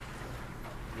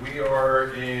We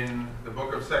are in the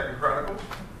book of 2 Chronicles.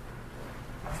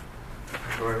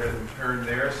 Go ahead and turn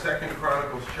there. 2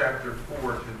 Chronicles chapter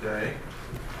 4 today.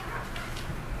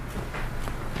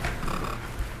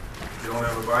 If you don't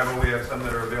have a Bible, we have some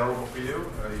that are available for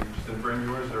you. You just didn't bring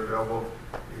yours. They're available.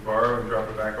 You borrow and drop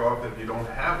it back off. If you don't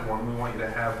have one, we want you to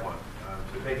have one.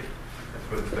 So take it. That's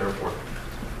what it's there for.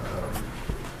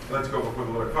 Let's go before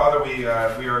the Lord. Father, we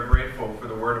are grateful for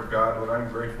the Word of God. What I'm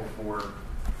grateful for,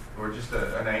 Lord, just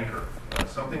an anchor,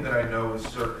 something that I know is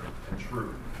certain and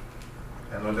true.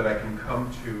 And Lord, that I can come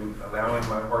to, allowing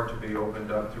my heart to be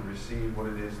opened up to receive what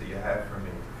it is that you have for me.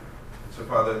 And so,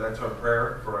 Father, that's our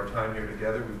prayer for our time here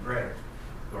together. We pray,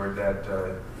 Lord, that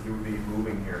you would be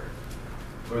moving here.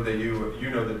 Lord, that you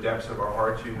know the depths of our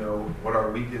hearts. You know what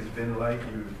our week has been like.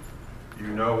 You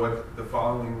know what the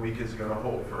following week is going to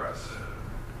hold for us.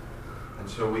 And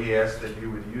so we ask that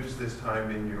you would use this time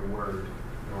in your word,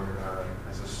 Lord,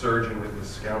 as a surgeon with his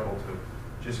scalpel to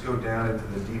just go down into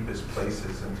the deepest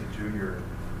places and to do your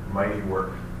mighty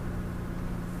work.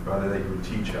 Father, that you would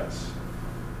teach us.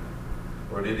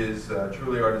 Lord, it is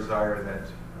truly our desire that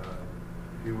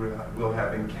we will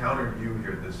have encountered you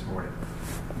here this morning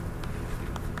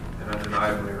and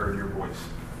undeniably heard your voice.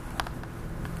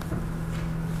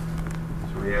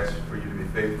 So we ask for you to be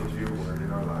faithful to your word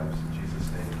in our lives. In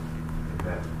Jesus' name,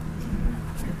 amen.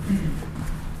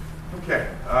 Okay,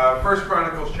 2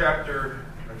 Chronicles chapter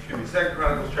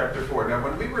 4. Now,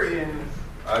 when we were in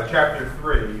chapter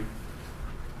 3,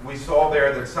 we saw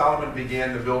there that Solomon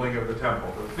began the building of the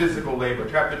temple, the physical labor.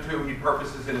 Chapter 2, he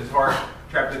purposes in his heart.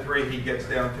 Chapter 3, he gets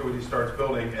down to it, he starts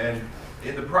building. And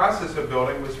in the process of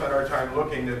building, we spent our time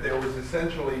looking that there was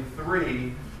essentially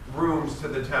 3 rooms to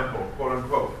the temple, quote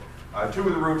unquote. 2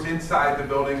 of the rooms inside the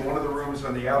building, 1 of the rooms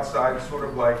on the outside, sort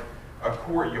of like a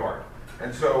courtyard.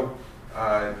 And so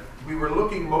we were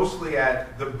looking mostly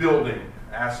at the building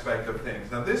aspect of things.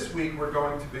 Now this week we're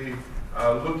going to be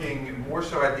looking more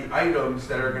so at the items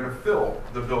that are going to fill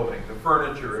the building, the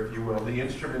furniture, if you will, the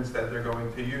instruments that they're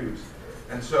going to use.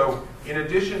 And so in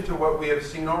addition to what we have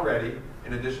seen already,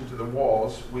 in addition to the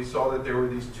walls, we saw that there were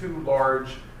these 2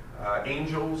 large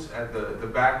angels at the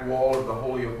back wall of the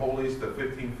Holy of Holies, the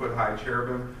 15-foot high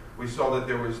cherubim. We saw that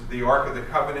there was the Ark of the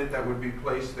Covenant that would be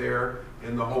placed there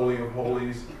in the Holy of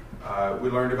Holies. We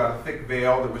learned about a thick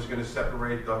veil that was going to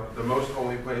separate the most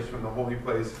holy place from the holy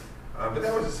place. But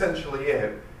that was essentially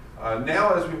it.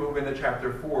 Now as we move into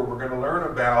chapter 4, we're going to learn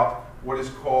about what is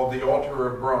called the altar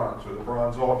of bronze, or the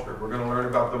bronze altar. We're going to learn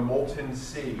about the molten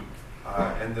sea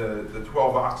and the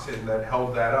 12 oxen that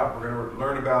held that up. We're going to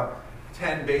learn about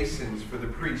 10 basins for the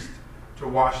priest to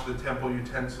wash the temple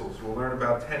utensils. We'll learn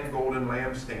about 10 golden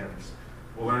lampstands.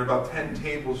 We'll learn about 10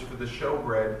 tables for the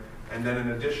showbread, and then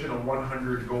an additional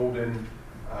 100 golden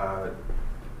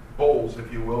bowls,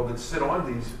 if you will, that sit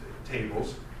on these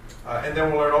tables. And then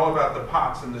we'll learn all about the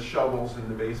pots and the shovels and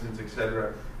the basins,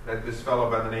 etc., that this fellow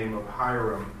by the name of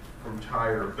Hiram from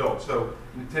Tyre built. So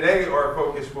today our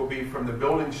focus will be from the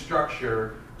building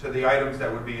structure to the items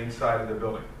that would be inside of the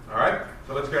building. All right?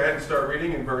 So let's go ahead and start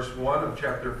reading in verse 1 of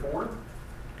chapter 4.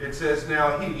 It says,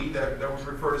 now he, that was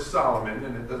referred to Solomon,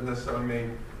 and it doesn't necessarily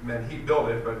mean he built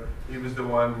it, but he was the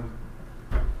one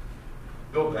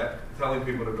built that, telling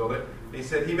people to build it. He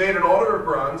said, he made an altar of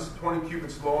bronze, 20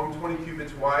 cubits long, 20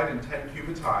 cubits wide, and 10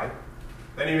 cubits high.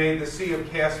 Then he made the sea of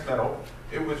cast metal.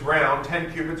 It was round,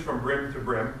 10 cubits from brim to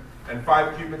brim, and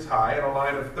 5 cubits high, and a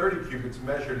line of 30 cubits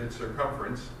measured its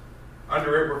circumference.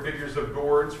 Under it were figures of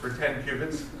gourds for 10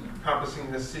 cubits,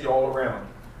 compassing the sea all around.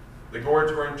 The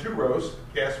gourds were in 2 rows,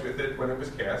 cast with it when it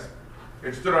was cast.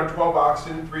 It stood on 12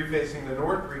 oxen, 3 facing the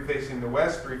north, 3 facing the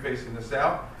west, 3 facing the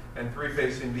south, and 3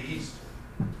 facing the east.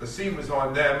 The sea was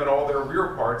on them, and all their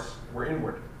rear parts were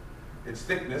inward. Its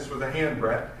thickness was a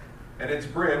handbreadth, and its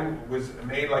brim was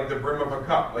made like the brim of a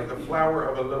cup, like the flower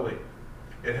of a lily.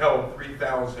 It held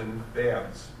 3,000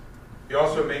 baths. He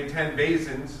also made 10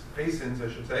 basins,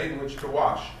 in which to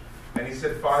wash. And he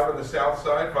set 5 on the south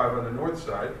side, 5 on the north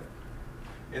side.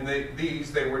 In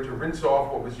these they were to rinse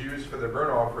off what was used for the burnt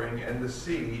offering, and the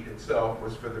sea itself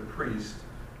was for the priest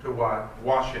to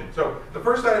wash in. So the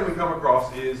first item we come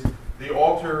across is the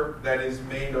altar that is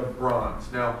made of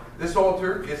bronze. Now, this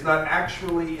altar is not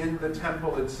actually in the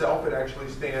temple itself. It actually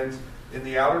stands in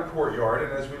the outer courtyard.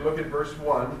 And as we look at verse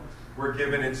 1, we're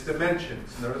given its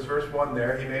dimensions. Notice verse 1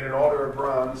 there. He made an altar of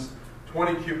bronze,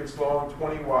 20 cubits long,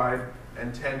 20 wide,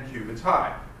 and 10 cubits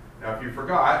high. Now, if you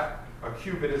forgot, a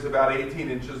cubit is about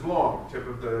 18 inches long, tip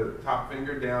of the top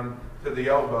finger down to the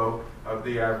elbow of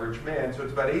the average man. So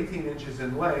it's about 18 inches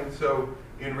in length. So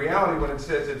in reality, when it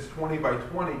says it's 20 by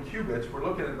 20 cubits, we're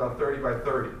looking at about 30 by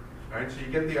 30. All right, so you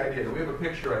get the idea. We have a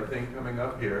picture, I think, coming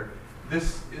up here.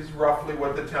 This is roughly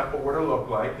what the temple were to look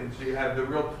like. And so you have the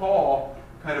real tall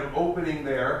kind of opening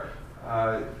there.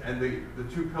 And the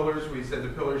two pillars, we said the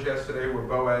pillars yesterday were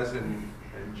Boaz and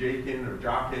Jachin or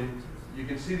Jachin. You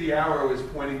can see the arrow is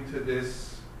pointing to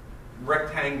this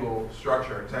rectangle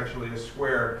structure. It's actually a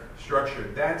square structure.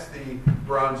 That's the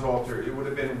bronze altar. It would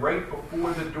have been right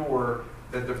before the door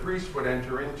that the priest would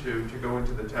enter into to go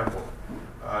into the temple.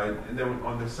 And then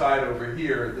on the side over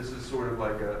here, this is sort of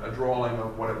like a drawing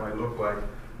of what it might look like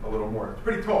a little more. It's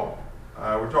pretty tall.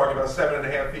 We're talking about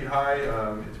 7.5 feet high.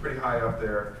 It's pretty high up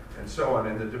there, and so on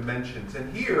in the dimensions.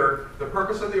 And here, the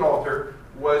purpose of the altar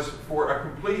was for a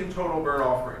complete and total burnt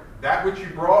offering. That which you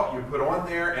brought, you put on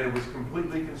there, and it was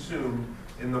completely consumed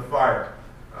in the fire.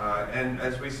 And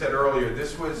as we said earlier,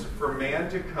 this was for man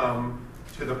to come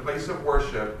to the place of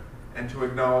worship and to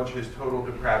acknowledge his total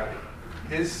depravity.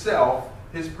 His self,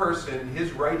 his person,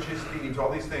 his righteous deeds, all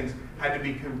these things had to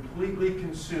be completely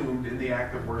consumed in the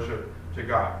act of worship to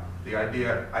God. The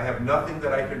idea, I have nothing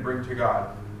that I can bring to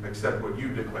God except what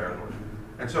you declare, Lord.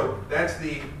 And so that's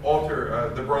the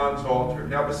altar, the bronze altar.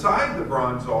 Now beside the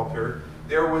bronze altar,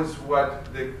 there was what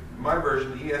my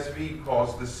version, the ESV,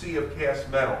 calls the sea of cast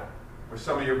metal, or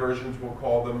some of your versions will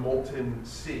call the molten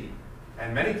sea.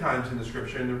 And many times in the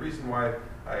scripture, and the reason why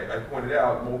I pointed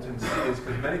out molten sea is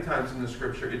because many times in the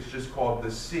scripture it's just called the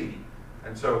sea.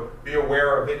 And so be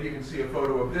aware of it. You can see a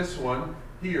photo of this one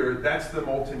here. That's the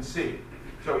molten sea.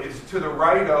 So it's to the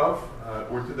right of,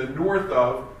 or to the north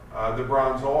of, the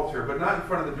bronze altar, but not in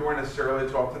front of the door necessarily.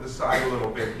 It's off to the side a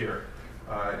little bit here.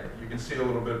 You can see a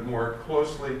little bit more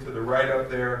closely to the right up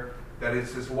there that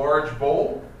it's this large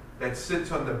bowl that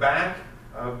sits on the back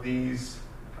of these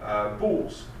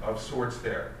bowls of sorts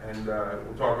there. And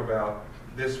we'll talk about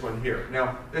this one here.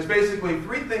 Now, there's basically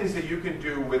three things that you can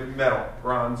do with metal,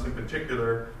 bronze in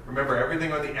particular. Remember,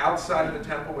 everything on the outside of the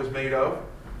temple was made of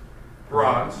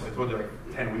bronze. I told you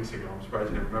like 10 weeks ago. I'm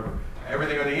surprised you didn't remember.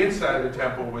 Everything on the inside of the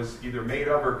temple was either made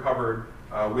of or covered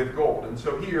with gold. And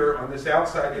so here, on this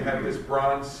outside, you have this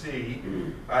bronze sea.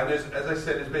 And there's, as I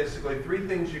said, there's basically three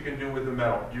things you can do with the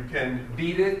metal. You can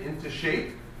beat it into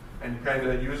shape and kind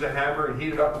of use a hammer and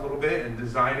heat it up a little bit and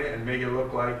design it and make it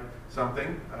look like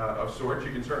something of sorts.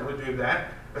 You can certainly do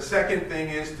that. A second thing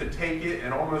is to take it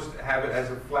and almost have it as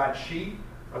a flat sheet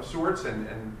of sorts and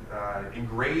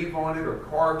engrave on it or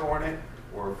carve on it,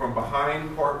 or from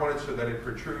behind carve on it so that it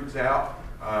protrudes out.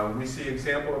 We see an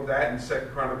example of that in 2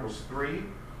 Chronicles 3,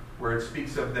 where it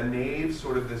speaks of the nave,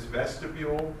 sort of this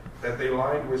vestibule that they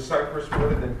lined with cypress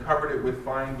wood and then covered it with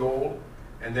fine gold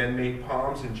and then made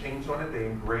palms and chains on it. They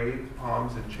engraved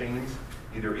palms and chains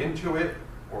either into it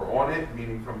or on it,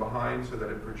 meaning from behind so that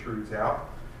it protrudes out.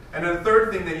 And then the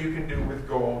third thing that you can do with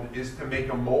gold is to make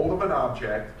a mold of an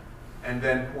object and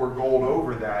then pour gold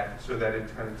over that so that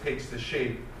it kind of takes the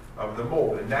shape of the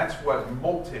mold. And that's what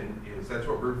molten is. That's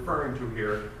what we're referring to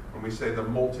here when we say the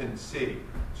molten sea.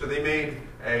 So they made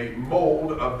a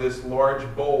mold of this large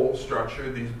bowl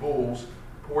structure, these bowls,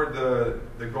 poured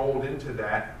the gold into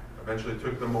that, eventually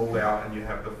took the mold out, and you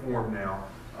have the form now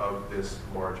of this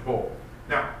large bowl.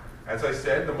 Now, as I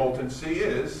said, the molten sea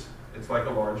it's like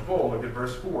a large bowl. Look at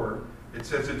verse 4. It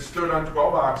says it stood on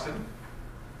 12 oxen,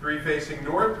 3 facing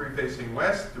north, 3 facing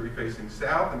west, 3 facing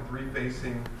south, and 3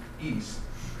 facing east.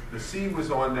 The sea was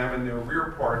on them, and their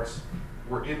rear parts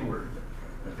were inward.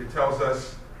 It tells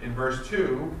us in verse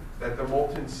 2 that the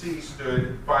molten sea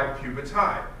stood 5 cubits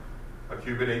high, a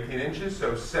cubit 18 inches,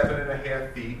 so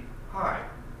 7.5 feet high,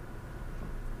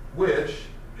 which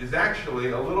is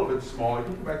actually a little bit smaller.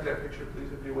 Can you go back to that picture,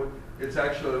 please, if you would? It's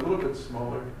actually a little bit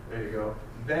smaller, there you go,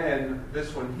 than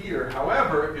this one here.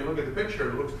 However, if you look at the picture,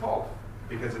 it looks taller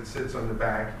because it sits on the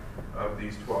back of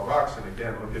these 12 oxen.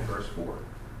 Again, look at verse 4.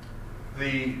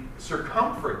 The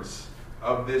circumference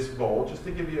of this bowl, just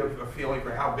to give you a feeling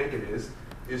for how big it is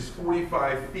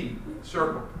 45 feet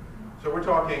circle. So we're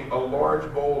talking a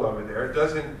large bowl over there. It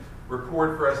doesn't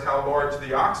record for us how large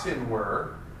the oxen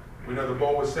were. We know the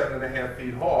bowl was 7.5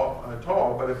 feet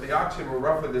tall, but if the oxen were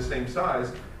roughly the same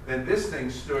size, then this thing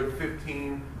stood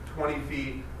 15, 20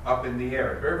 feet up in the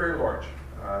air. Very, very large,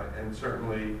 and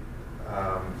certainly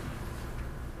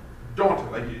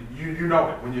daunting. Like you know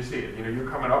it when you see it. You know, you're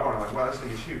coming up on it like, wow, this thing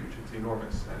is huge. It's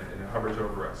enormous, and it hovers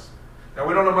over us. Now,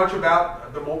 we don't know much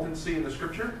about the molten sea in the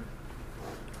scripture.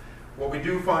 What we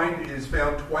do find is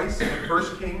found twice in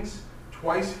 1 Kings,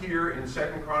 twice here in 2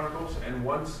 Chronicles, and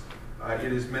once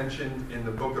it is mentioned in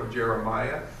the book of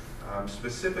Jeremiah,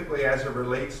 specifically as it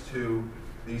relates to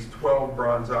these 12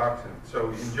 bronze oxen. So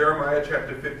in Jeremiah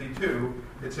chapter 52,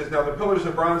 it says, "Now the pillars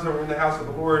of bronze that were in the house of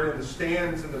the Lord, and the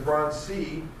stands in the bronze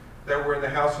sea, that were in the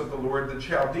house of the Lord, the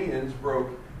Chaldeans broke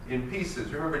in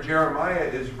pieces. Remember, Jeremiah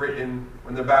is written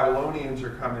when the Babylonians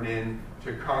are coming in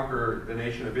to conquer the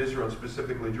nation of Israel, and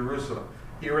specifically Jerusalem.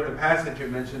 Here in the passage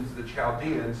it mentions the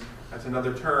Chaldeans. That's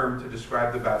another term to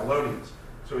describe the Babylonians.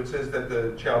 So it says that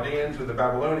the Chaldeans or the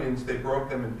Babylonians, they broke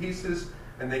them in pieces,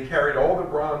 and they carried all the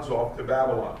bronze off to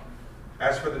Babylon.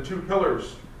 As for the 2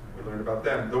 pillars, we learned about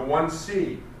them. The 1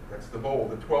 sea, that's the bowl,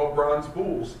 the 12 bronze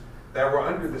bulls that were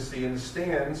under the sea, and the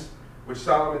stands which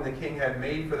Solomon the king had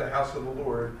made for the house of the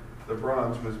Lord, the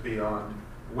bronze was beyond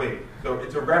weight. So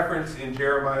it's a reference in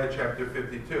Jeremiah chapter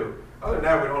 52. Other than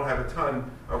that, we don't have a ton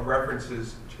of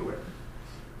references to it.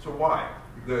 So why?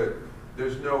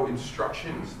 There's no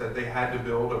instructions that they had to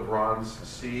build a bronze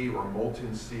sea or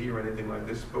molten sea or anything like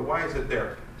this, but why is it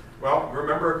there? Well,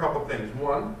 remember a couple things.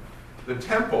 One, the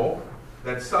temple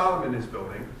that Solomon is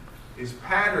building is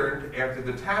patterned after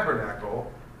the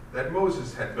tabernacle that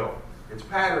Moses had built. It's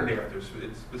patterned after.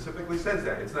 It specifically says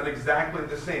that. It's not exactly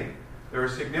the same. There are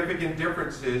significant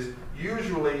differences,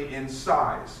 usually in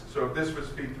size. So if this was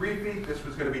to be 3 feet, this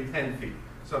was going to be 10 feet,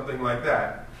 something like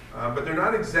that. But they're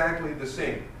not exactly the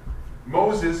same.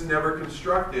 Moses never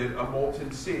constructed a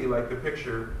molten sea like the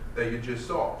picture that you just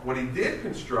saw. What he did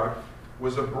construct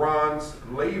was a bronze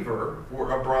laver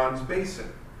or a bronze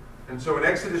basin. And so in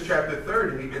Exodus chapter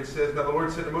 30, it says, "Now the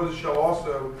Lord said to Moses, shall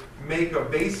also make a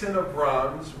basin of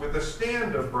bronze with a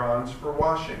stand of bronze for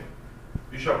washing.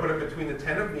 You shall put it between the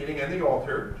tent of meeting and the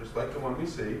altar," just like the one we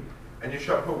see, "and you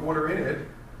shall put water in it,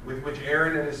 with which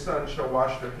Aaron and his sons shall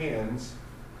wash their hands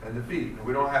and the feet." And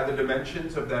we don't have the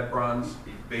dimensions of that bronze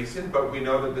basin, but we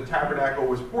know that the tabernacle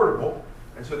was portable,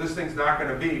 and so this thing's not going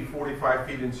to be 45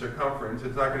 feet in circumference.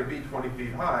 It's not going to be 20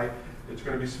 feet high. It's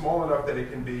going to be small enough that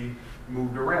it can be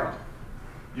moved around.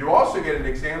 You also get an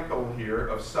example here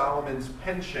of Solomon's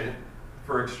penchant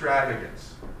for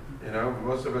extravagance. You know,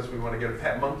 most of us, we want to get a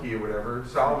pet monkey or whatever.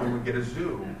 Solomon would get a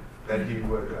zoo that he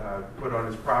would put on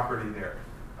his property there.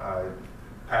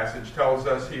 Passage tells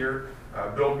us here,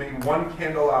 build me 1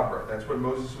 candelabra. That's what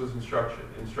Moses was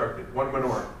instructed. 1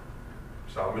 menorah.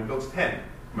 Solomon builds 10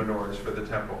 menorahs for the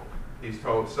temple.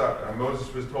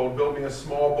 Moses was told, build me a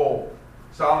small bowl.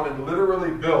 Solomon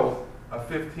literally built a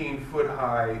 15-foot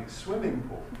high swimming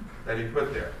pool that he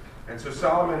put there. And so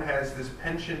Solomon has this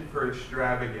penchant for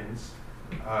extravagance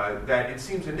that it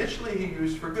seems initially he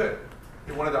used for good.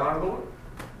 He wanted to honor the Lord.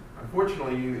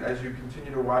 Unfortunately, as you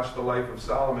continue to watch the life of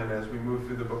Solomon, as we move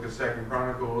through the book of 2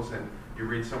 Chronicles, and you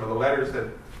read some of the letters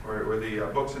or the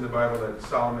books in the Bible that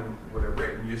Solomon would have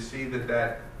written, you see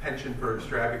that penchant for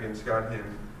extravagance got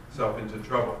himself into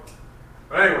trouble.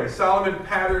 But anyway, Solomon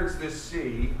patterns this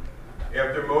sea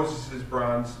after Moses'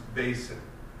 bronze basin.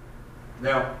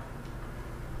 Now,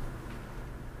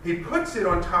 he puts it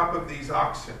on top of these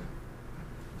oxen.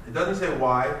 It doesn't say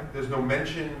why. There's no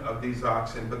mention of these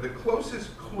oxen, but the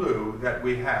closest clue that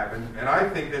we have, and I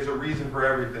think there's a reason for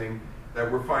everything that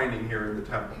we're finding here in the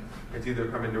temple. It's either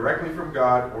coming directly from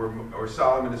God or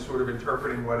Solomon is sort of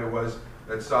interpreting what it was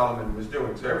that Solomon was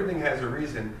doing. So everything has a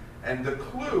reason, and the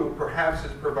clue perhaps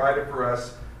is provided for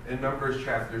us in Numbers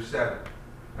chapter 7.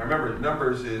 Now remember,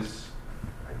 Numbers is,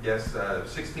 I guess,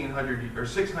 1600 or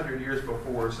 600 years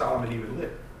before Solomon even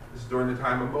lived. This is during the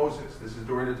time of Moses. This is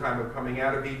during the time of coming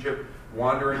out of Egypt,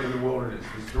 wandering in the wilderness.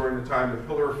 This is during the time of the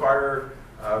pillar of fire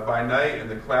by night and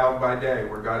the cloud by day,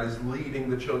 where God is leading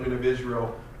the children of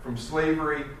Israel from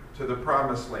slavery to the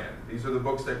promised land. These are the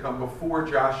books that come before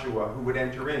Joshua, who would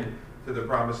enter into the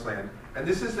promised land. And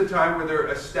this is the time where they're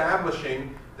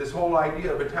establishing this whole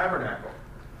idea of a tabernacle.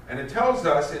 And it tells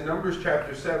us in Numbers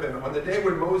chapter 7, on the day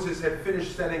when Moses had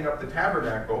finished setting up the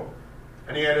tabernacle,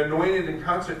 and he had anointed and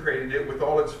consecrated it with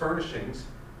all its furnishings,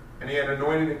 and he had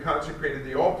anointed and consecrated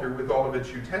the altar with all of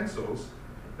its utensils,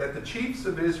 that the chiefs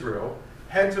of Israel,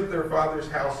 heads of their fathers'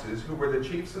 houses, who were the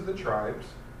chiefs of the tribes,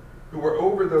 who were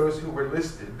over those who were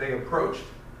listed, they approached,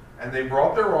 and they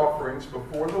brought their offerings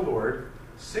before the Lord,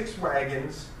 6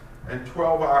 wagons and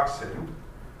 12 oxen,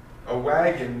 a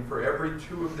wagon for every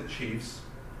 2 of the chiefs,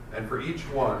 and for each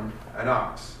one an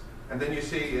ox. And then you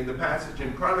see in the passage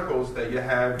in Chronicles that you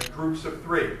have groups of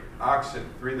 3 oxen,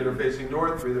 3 that are facing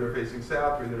north, 3 that are facing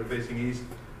south, 3 that are facing east,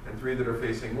 and 3 that are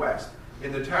facing west.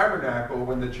 In the tabernacle,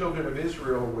 when the children of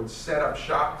Israel would set up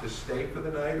shop to stay for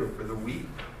the night or for the week,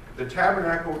 the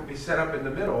tabernacle would be set up in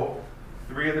the middle.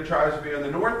 3 of the tribes would be on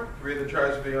the north, 3 of the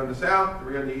tribes would be on the south,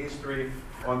 3 on the east, 3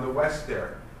 on the west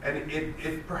there. And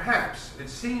it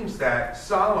seems that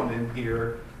Solomon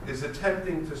here is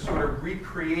attempting to sort of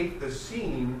recreate the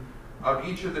scene of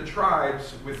each of the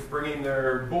tribes with bringing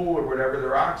their bull or whatever,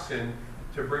 their oxen,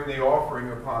 to bring the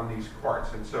offering upon these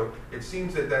carts. And so it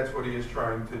seems that that's what he is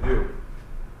trying to do.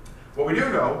 What we do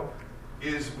know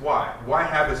is why. Why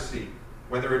have a sea?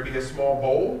 Whether it be a small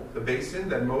bowl, the basin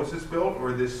that Moses built,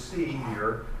 or this sea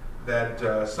here that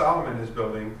Solomon is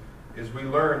building, is we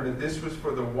learn that this was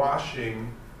for the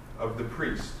washing of the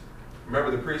priest.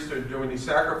 Remember, the priests are doing these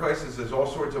sacrifices. There's all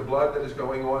sorts of blood that is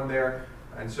going on there.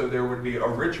 And so there would be a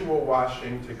ritual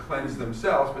washing to cleanse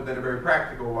themselves, but then a very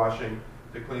practical washing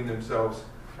to clean themselves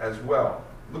as well.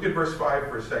 Look at verse 5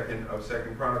 for a second of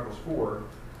 2 Chronicles 4,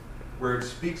 where it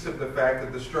speaks of the fact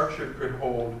that the structure could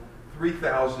hold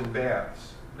 3,000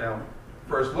 baths. Now,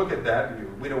 first look at that.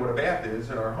 We know what a bath is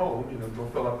in our home. Go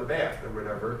fill up the bath or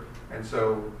whatever. And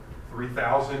so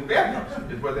 3,000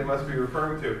 bathtubs is what they must be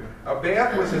referring to. A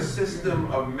bath was a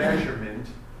system of measurement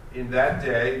in that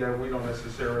day that we don't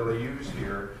necessarily use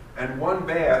here. And one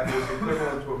bath was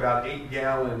equivalent to about 8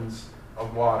 gallons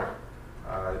of water.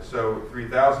 So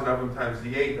 3,000 of them times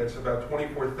the 8, that's about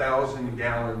 24,000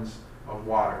 gallons of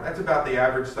water. That's about the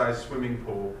average size swimming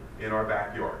pool in our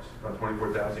backyards, about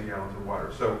 24,000 gallons of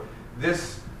water. So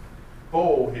this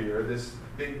bowl here, this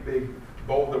big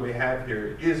bowl that we have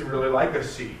here, is really like a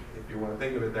sea, if you want to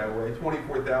think of it that way.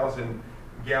 24,000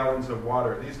 gallons of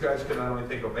water. These guys could not only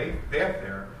take a bath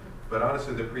there, but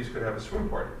honestly, the priest could have a swim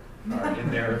party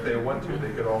in there if they want to.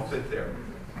 They could all fit there.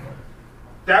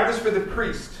 That was for the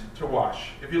priest to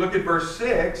wash. If you look at verse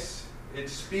 6, it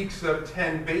speaks of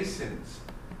 10 basins.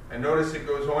 And notice it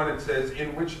goes on, it says,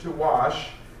 in which to wash,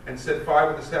 and set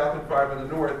 5 in the south and 5 in the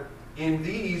north. In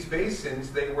these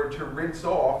basins, they were to rinse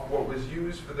off what was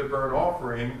used for the burnt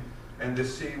offering, and the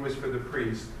sea was for the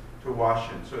priest to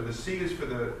wash in. So the sea is for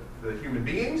the human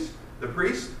beings, the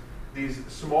priest. These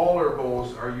smaller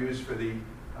bowls are used for the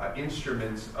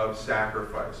instruments of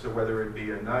sacrifice. So whether it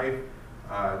be a knife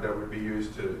that would be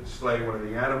used to slay one of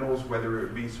the animals, whether it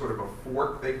would be sort of a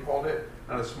fork, they called it,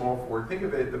 not a small fork. Think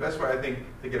of it, the best way I think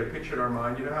to get a picture in our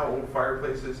mind, you know how old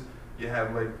fireplaces, you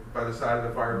have like by the side of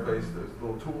the fireplace, those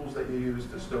little tools that you use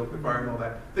to stoke the fire and all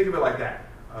that. Think of it like that.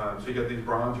 So you got these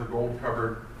bronze or gold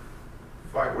covered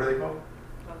fire, what are they called?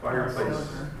 Fireplace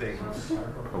things,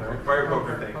 fire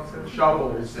poker things, and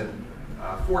shovels and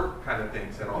fork kind of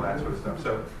things and all that sort of stuff.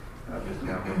 So I'm just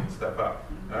now looking stuff up.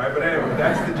 All right, but anyway,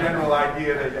 that's the general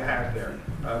idea that you have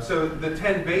there. So the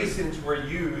 10 basins were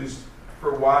used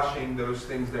for washing those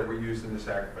things that were used in the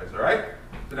sacrifice. All right?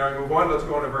 So now we move on. Let's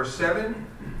go on to verse 7.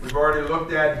 We've already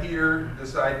looked at here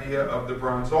this idea of the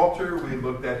bronze altar. We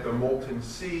looked at the molten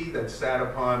sea that sat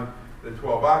upon the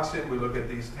 12 oxen. We look at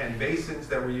these 10 basins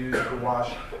that were used to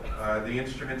wash the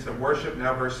instruments of worship.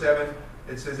 Now verse 7,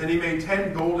 it says, and he made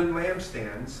 10 golden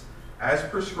lampstands as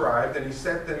prescribed, and he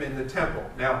set them in the temple.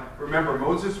 Now remember,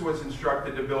 Moses was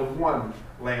instructed to build one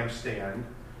lampstand,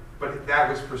 but that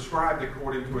was prescribed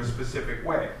according to a specific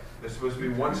way. There's supposed to be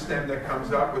one stem that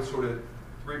comes up with sort of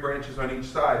 3 branches on each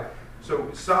side.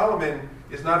 So Solomon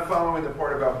is not following the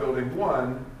part about building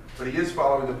one, but he is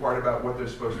following the part about what they're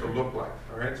supposed to look like.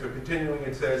 All right. So continuing,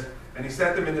 it says, and he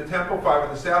set them in the temple, 5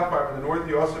 in the south, 5 in the north.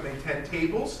 He also made 10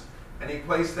 tables, and he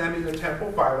placed them in the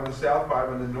temple, 5 in the south,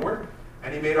 5 in the north.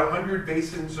 And he made 100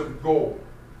 basins of gold.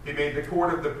 He made the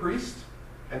court of the priest,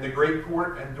 and the great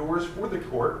court, and doors for the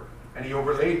court. And he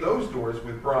overlaid those doors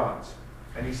with bronze.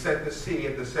 And he set the sea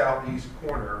at the southeast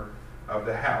corner of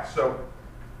the house. So,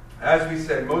 as we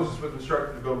said, Moses was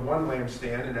instructed to build one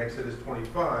lampstand in Exodus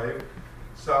 25.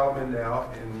 Solomon now,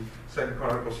 in 2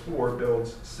 Chronicles 4,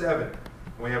 builds 7. And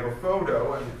we have a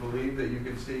photo, I believe, that you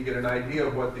can see, get an idea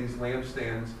of what these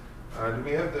lampstands. Do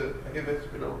we have the? I give it.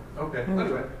 Okay.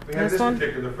 Anyway, we have this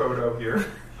particular photo here.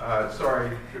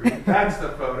 Sorry, that's the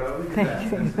photo. Look at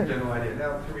that. That's the general idea.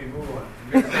 Now, can we move on?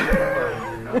 You guys see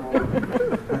the photo.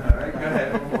 All right, go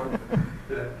ahead. One more.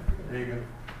 There you go.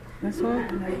 This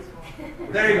one?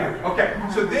 There you go. Okay,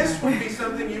 so this would be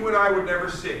something you and I would never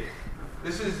see.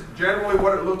 This is generally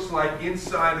what it looks like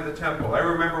inside of the temple. I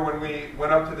remember when we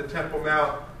went up to the Temple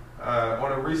Mount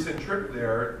on a recent trip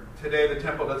there. Today the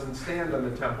temple doesn't stand on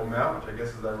the Temple Mount, which I guess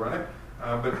is ironic.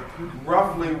 But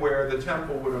roughly where the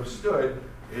temple would have stood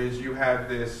is you have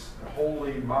this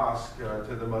holy mosque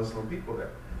to the Muslim people there.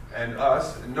 And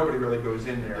nobody really goes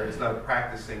in there. It's not a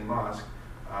practicing mosque.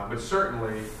 But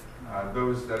certainly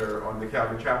those that are on the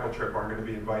Calvary Chapel trip aren't going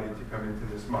to be invited to come into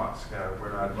this mosque.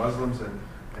 We're not Muslims, and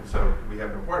so we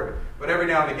have no part of it. But every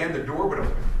now and again, the door would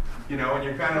open, and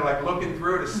you're kind of like looking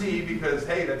through to see because,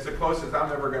 hey, that's the closest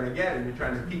I'm ever going to get, and you're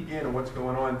trying to peek in on what's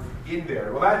going on in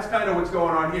there. Well, that's kind of what's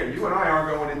going on here. You and I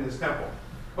aren't going in this temple.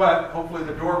 But hopefully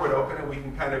the door would open, and we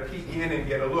can kind of peek in and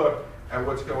get a look at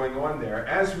what's going on there.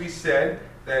 As we said,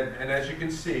 and as you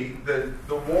can see,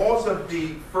 the walls of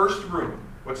the first room,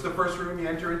 what's the first room you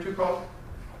enter into called?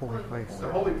 Holy place. The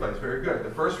holy place, very good. The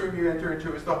first room you enter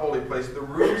into is the holy place. The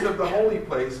rooms of the holy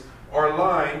place are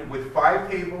lined with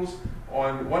 5 tables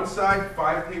on one side,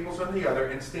 5 tables on the other,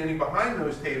 and standing behind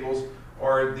those tables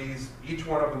are these, each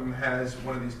one of them has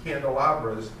one of these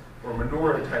candelabras or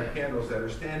menorah type candles that are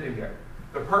standing there.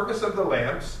 The purpose of the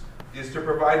lamps is to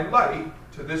provide light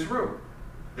to this room.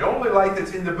 The only light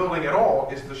that's in the building at all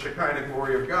is the Shekinah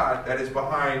glory of God that is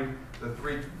behind the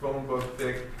 3 phone book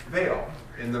thick veil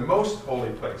in the most holy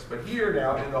place. But here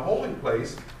now in the holy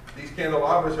place, these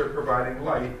candelabras are providing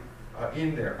light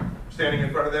in there. Standing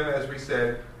in front of them, as we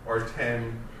said, are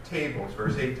 10 tables.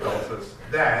 Verse 8 tells us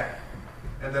that.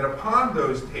 And then upon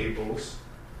those tables,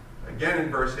 again in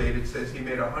verse 8, it says he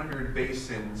made 100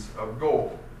 basins of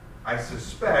gold. I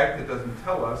suspect, it doesn't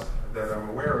tell us that I'm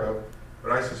aware of,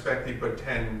 but I suspect he put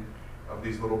 10 of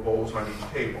these little bowls on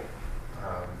each table.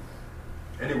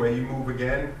 Anyway, you move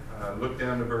again, look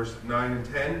down to verse 9 and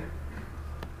 10.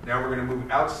 Now we're going to move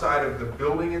outside of the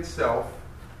building itself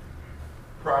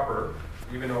proper,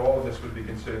 even though all of this would be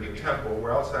considered a temple.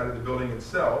 We're outside of the building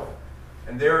itself.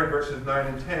 And there in verses 9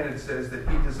 and 10 it says that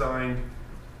he designed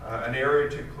an area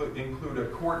to include a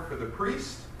court for the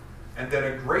priest and then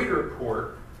a greater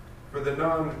court for the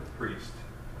non-priest.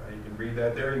 You can read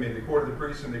that there. He made the court of the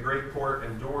priest and the great court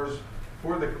and doors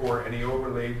for the court, and he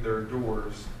overlaid their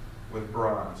doors with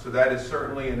bronze. So that is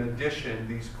certainly an addition,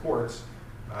 these courts,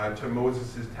 to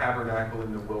Moses' tabernacle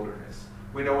in the wilderness.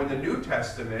 We know in the New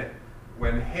Testament,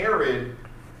 when Herod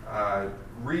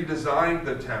redesigned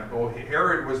the temple,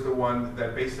 Herod was the one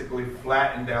that basically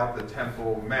flattened out the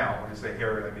Temple Mount. When I say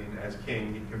Herod, I mean as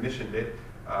king, he commissioned it,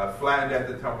 flattened out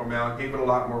the Temple Mount, gave it a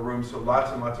lot more room so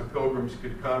lots and lots of pilgrims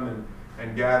could come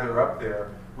and gather up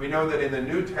there. We know that in the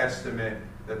New Testament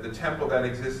that the temple that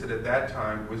existed at that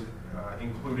time was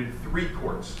included 3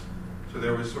 courts. So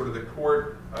there was sort of the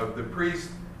court of the priest,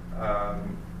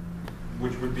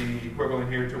 which would be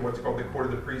equivalent here to what's called the court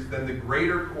of the priest, then the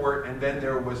greater court, and then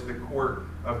there was the court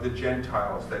of the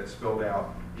Gentiles that spilled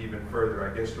out even further,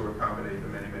 I guess to accommodate the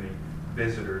many, many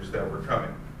visitors that were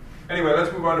coming. Anyway,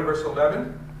 let's move on to verse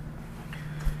 11.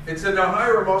 It said, now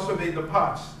Hiram also made the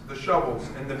pots, the shovels,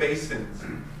 and the basins.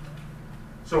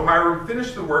 So Hiram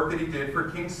finished the work that he did for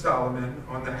King Solomon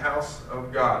on the house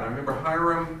of God. Now remember,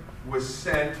 Hiram was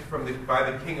sent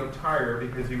by the king of Tyre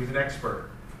because he was an expert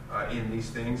in these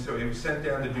things. So he was sent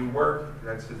down to do work.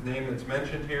 That's his name that's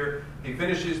mentioned here. He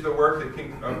finishes the work of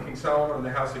King Solomon on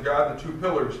the house of God, the 2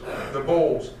 pillars, the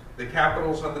bowls, the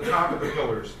capitals on the top of the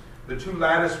pillars, the 2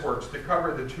 lattice works to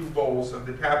cover the 2 bowls of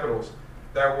the capitals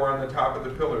that were on the top of the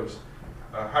pillars.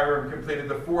 Hiram completed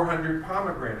the 400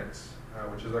 pomegranates,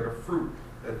 which is like a fruit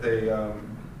that they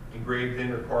engraved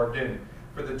in or carved in.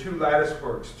 For the 2 lattice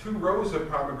works, 2 rows of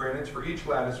pomegranates for each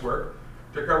lattice work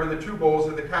to cover the 2 bowls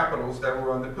of the capitals that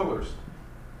were on the pillars.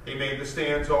 He made the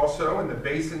stands also, and the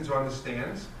basins on the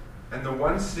stands, and the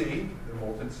 1 sea, the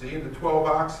molten sea, and the 12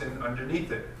 oxen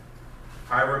underneath it.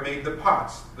 Hiram made the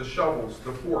pots, the shovels,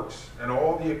 the forks, and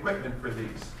all the equipment for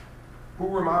these.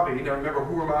 Huramabi, now remember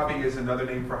Huramabi is another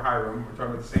name for Hiram, we're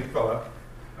talking about the same fella.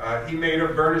 He made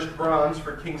of burnished bronze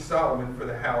for King Solomon for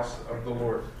the house of the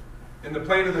Lord. In the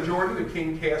plain of the Jordan, the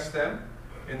king cast them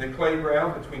in the clay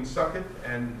ground between Succoth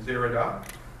and Zeradah.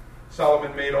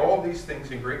 Solomon made all these things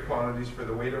in great quantities, for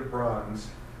the weight of bronze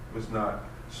was not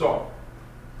salt.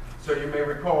 So you may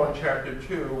recall in chapter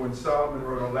 2, when Solomon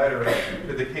wrote a letter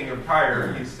to the king of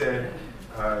Tyre, he said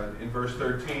in verse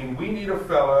 13, we need a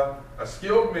fella, a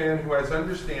skilled man who has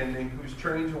understanding, who's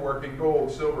trained to work in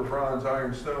gold, silver, bronze,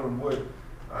 iron, stone, wood,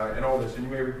 and all this. And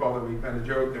you may recall that we kind of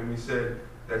joked and we said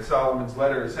that Solomon's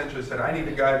letter essentially said, I need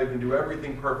a guy that can do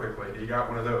everything perfectly. He got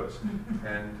one of those.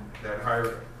 And that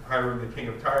Hiram, the king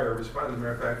of Tyre, responded, as a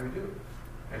matter of fact, we do.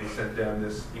 And he sent down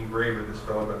this engraver, this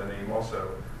fellow by the name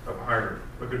also of Hiram.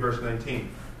 Look at verse 19.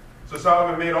 So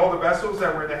Solomon made all the vessels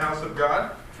that were in the house of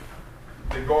God,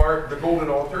 the golden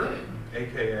altar,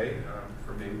 a.k.a.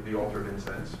 For the altar of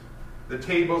incense, the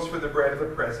tables for the bread of the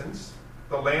presence,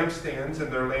 the lampstands and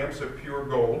their lamps of pure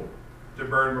gold to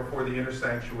burn before the inner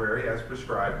sanctuary as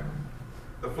prescribed,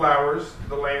 the flowers,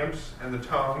 the lamps, and the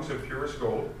tongs of purest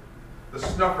gold, the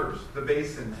snuffers, the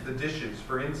basins, the dishes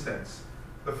for incense,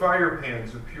 the fire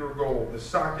pans of pure gold, the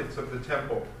sockets of the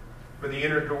temple, for the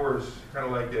inner doors, kind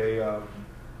of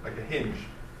like a hinge,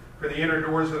 for the inner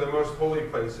doors of the most holy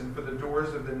place, and for the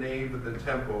doors of the nave of the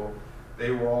temple, they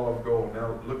were all of gold.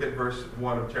 Now look at verse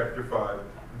 1 of chapter 5.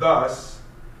 Thus,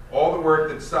 all the work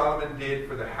that Solomon did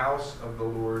for the house of the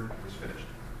Lord was finished.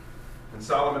 And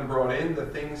Solomon brought in the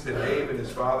things that David his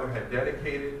father had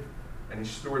dedicated, and he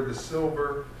stored the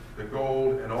silver, the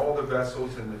gold, and all the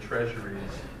vessels in the treasuries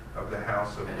of the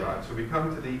house of God. So we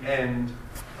come to the end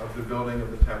of the building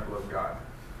of the temple of God.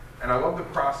 And I love the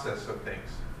process of things,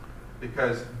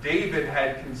 because David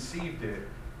had conceived it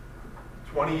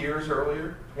 20 years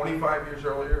earlier, 25 years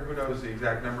earlier, who knows the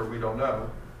exact number, we don't know.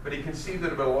 But he conceived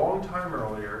it a long time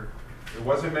earlier. It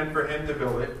wasn't meant for him to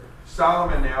build it.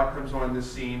 Solomon now comes on the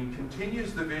scene,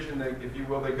 continues the vision that, if you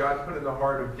will, that God put in the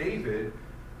heart of David.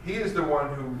 He is the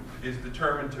one who is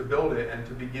determined to build it and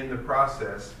to begin the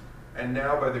process. And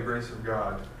now, by the grace of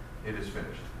God, it is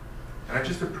finished. And I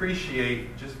just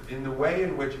appreciate, just in the way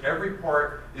in which every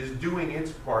part is doing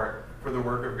its part for the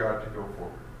work of God to go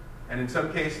forward. And in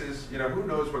some cases, who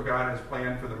knows what God has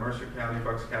planned for the Mercer County,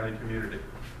 Bucks County community.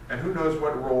 And who knows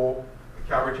what role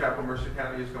Calvary Chapel, Mercer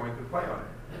County is going to play on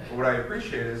it. But what I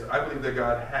appreciate is I believe that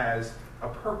God has a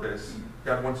purpose.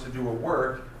 God wants to do a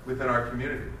work within our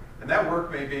community. And that work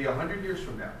may be 100 years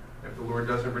from now, if the Lord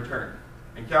doesn't return.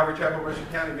 And Calvary Chapel, Mercer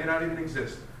County may not even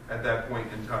exist at that point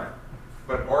in time.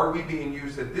 But are we being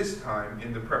used at this time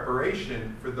in the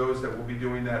preparation for those that will be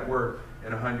doing that work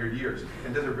in 100 years?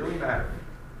 And does it really matter?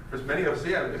 Because many of us,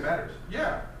 yeah, it matters.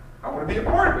 Yeah, I want to be a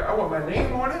part of it. I want my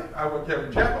name on it. I want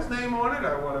Kevin Chappell's name on it.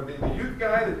 I want to be the youth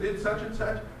guy that did such and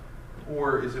such.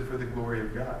 Or is it for the glory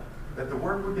of God? That the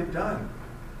work would get done.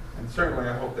 And certainly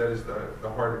I hope that is the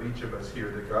heart of each of us here,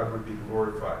 that God would be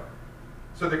glorified.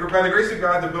 So by the grace of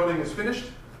God, the building is finished.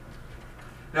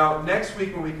 Now, next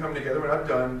week when we come together, we're not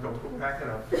done, don't go packing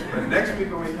up. But next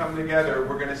week when we come together,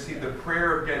 we're going to see the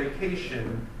prayer of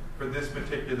dedication for this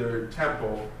particular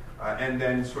temple. And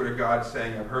then sort of God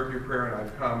saying, I've heard your prayer and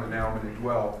I've come and now I'm going to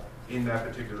dwell in that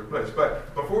particular place.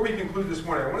 But before we conclude this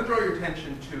morning, I want to draw your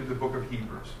attention to the book of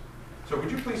Hebrews. So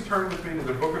would you please turn with me to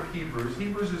the book of Hebrews.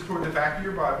 Hebrews is toward the back of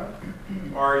your Bible.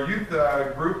 Our youth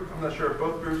group, I'm not sure if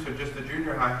both groups or just the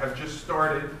junior high, have just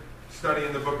started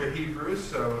studying the book of Hebrews.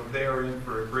 So they are in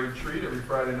for a great treat every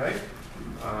Friday night.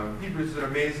 Hebrews is an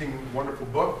amazing, wonderful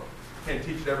book. Can't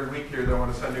teach it every week here, though, on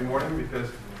a Sunday morning because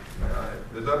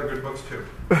there's other good books, too.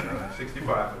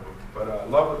 65 of them. But I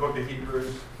love the book of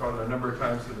Hebrews. Taught it a number of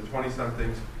times to the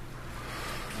 20-somethings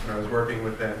when I was working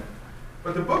with them.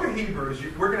 But the book of Hebrews,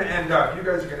 we're going to end up, you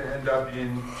guys are going to end up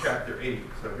in chapter 8.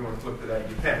 So if you want to flip to that,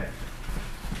 you can.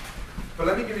 But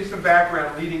let me give you some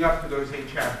background leading up to those 8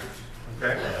 chapters.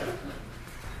 Okay?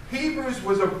 Hebrews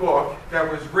was a book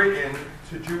that was written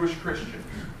to Jewish Christians,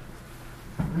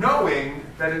 knowing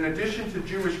that in addition to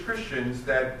Jewish Christians,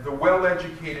 that the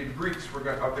well-educated Greeks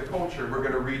of the culture were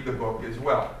going to read the book as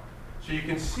well. So you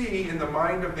can see in the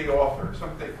mind of the author,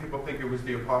 some people think it was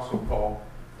the Apostle Paul,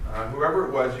 whoever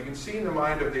it was, you can see in the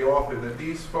mind of the author that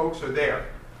these folks are there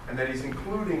and that he's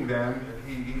including them.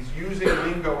 He's using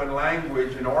lingo and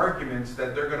language and arguments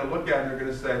that they're going to look at and they're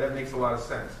going to say, that makes a lot of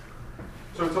sense.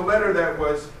 So it's a letter that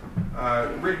was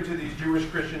written to these Jewish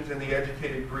Christians in the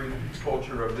educated Greek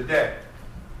culture of the day.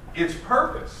 Its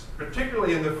purpose,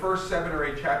 particularly in the first 7 or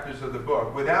 8 chapters of the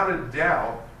book, without a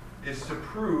doubt, is to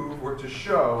prove or to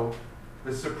show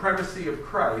the supremacy of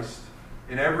Christ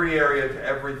in every area to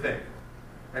everything.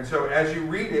 And so as you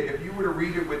read it, if you were to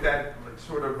read it with that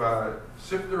sort of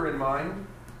sifter in mind,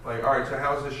 like, all right, so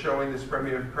how is this showing the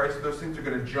supremacy of Christ? Those things are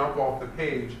going to jump off the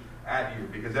page at you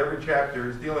because every chapter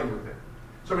is dealing with it.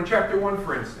 So in chapter 1,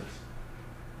 for instance,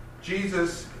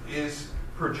 Jesus is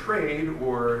portrayed,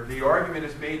 or the argument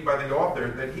is made by the author,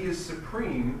 that he is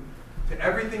supreme to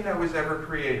everything that was ever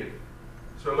created.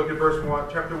 So look at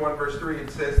chapter 1, verse 3. It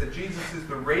says that Jesus is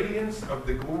the radiance of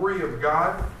the glory of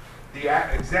God, the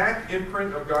exact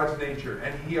imprint of God's nature,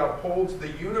 and he upholds the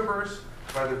universe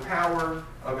by the power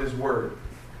of his word.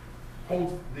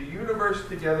 Holds the universe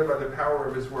together by the power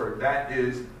of his word. That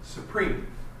is supreme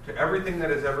to everything that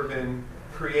has ever been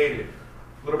created.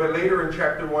 A little bit later in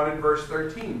chapter 1 and verse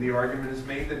 13, the argument is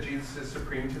made that Jesus is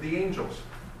supreme to the angels.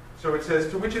 So it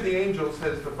says, to which of the angels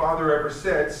has the Father ever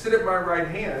said, sit at my right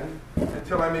hand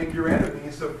until I make your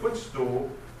enemies a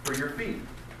footstool for your feet?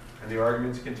 And the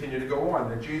arguments continue to go on,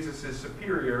 that Jesus is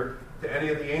superior to any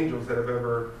of the angels that have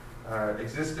ever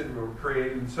existed or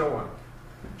created and so on.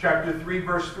 Chapter 3,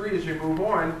 verse 3, as you move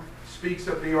on, speaks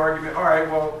of the argument, all right,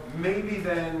 well, maybe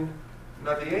then,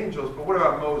 not the angels, but what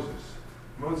about Moses?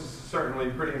 Moses is certainly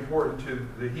pretty important to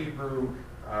the Hebrew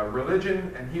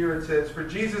religion, and here it says, for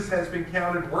Jesus has been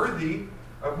counted worthy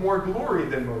of more glory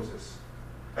than Moses.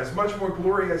 As much more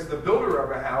glory as the builder of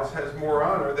a house has more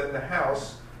honor than the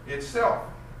house itself.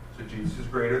 So Jesus is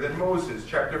greater than Moses.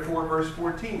 Chapter 4, verse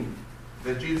 14,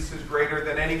 that Jesus is greater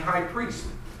than any high priest,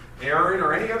 Aaron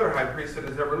or any other high priest that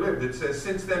has ever lived. It says,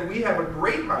 since then we have a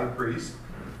great high priest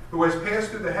who has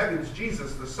passed through the heavens,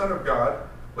 Jesus, the Son of God,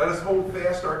 let us hold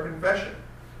fast our confession.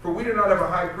 For we do not have a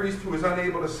high priest who is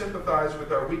unable to sympathize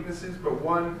with our weaknesses, but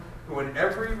one who in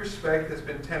every respect has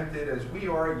been tempted as we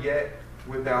are, yet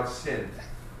without sin.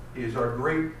 He is our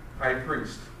great high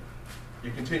priest. You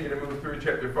continue to move through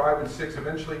chapter 5 and 6,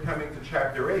 eventually coming to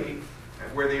chapter 8,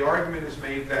 where the argument is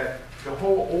made that the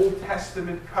whole Old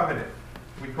Testament covenant,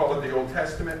 we call it the Old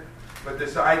Testament, but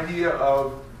this idea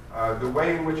of the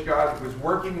way in which God was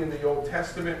working in the Old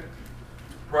Testament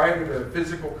prior to the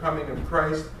physical coming of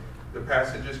Christ, the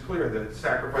passage is clear, the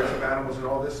sacrifice of animals and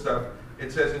all this stuff. It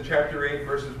says in chapter 8,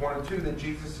 verses 1 and 2, that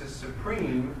Jesus is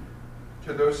supreme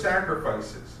to those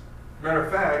sacrifices. Matter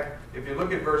of fact, if you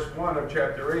look at verse 1 of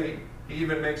chapter 8, he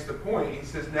even makes the point. He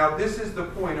says, now this is the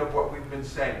point of what we've been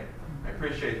saying. I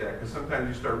appreciate that, because sometimes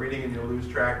you start reading and you lose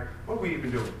track. What were we even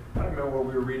doing? I don't know what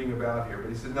we were reading about here. But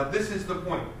he says, now this is the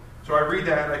point. So I read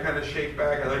that and I kind of shake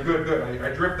back. I'm like, good.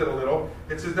 I drifted a little.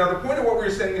 It says, now the point of what we're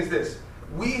saying is this.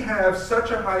 We have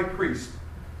such a high priest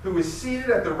who is seated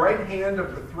at the right hand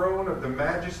of the throne of the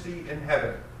majesty in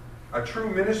heaven, a true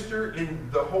minister in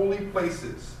the holy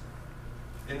places,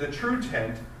 in the true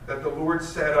tent that the Lord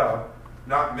set up,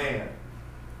 not man.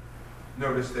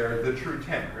 Notice there, the true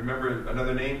tent. Remember,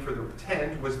 another name for the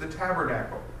tent was the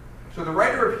tabernacle. So the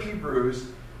writer of Hebrews,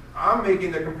 I'm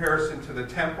making the comparison to the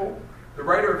temple. The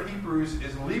writer of Hebrews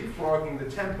is leapfrogging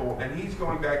the temple, and he's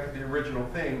going back to the original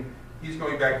thing. He's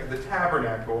going back to the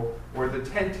tabernacle, or the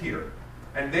tent here.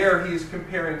 And there he is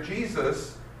comparing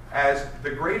Jesus as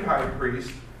the great high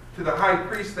priest to the high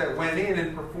priest that went in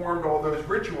and performed all those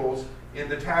rituals in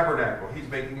the tabernacle. He's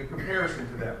making a comparison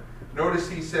to them. Notice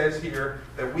he says here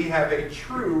that we have a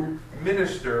true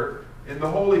minister in the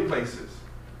holy places.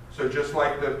 So just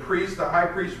like the priest, the high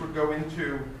priest would go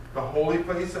into the holy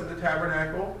place of the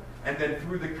tabernacle, and then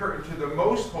through the curtain to the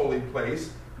most holy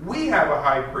place, we have a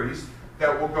high priest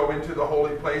that will go into the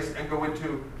holy place and go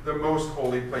into the most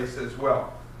holy place as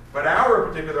well. But our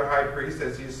particular high priest,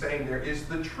 as he is saying there, is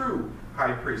the true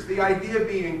high priest. The idea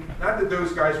being, not that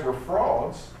those guys were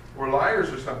frauds or liars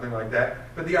or something like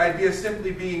that, but the idea simply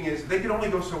being is they could only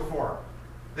go so far.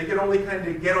 They could only kind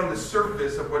of get on the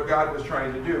surface of what God was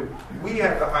trying to do. We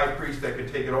have the high priest that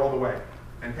could take it all the way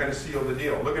and kind of seal the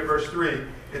deal. Look at verse 3.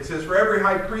 It says, for every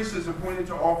high priest is appointed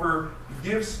to offer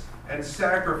gifts and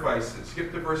sacrifices.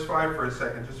 Skip to verse 5 for a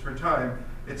second, just for time.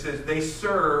 It says, they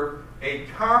serve a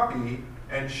copy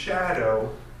and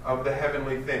shadow of the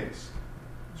heavenly things.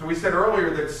 So we said earlier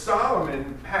that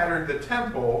Solomon patterned the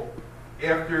temple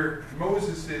after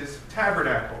Moses'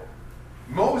 tabernacle.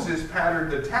 Moses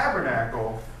patterned the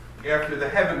tabernacle after the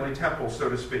heavenly temple, so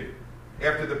to speak.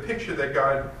 After the picture that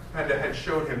God kind of had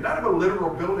showed him. Not of a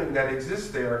literal building that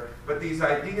exists there, but these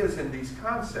ideas and these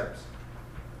concepts.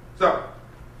 So,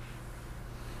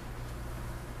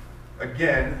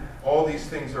 again, all these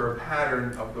things are a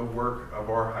pattern of the work of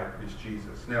our high priest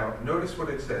Jesus. Now, notice what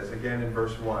it says again in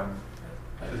verse 1.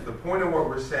 It says, the point of what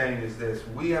we're saying is this.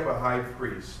 We have a high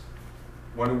priest,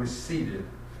 one who is seated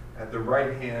at the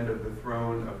right hand of the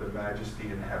throne of the majesty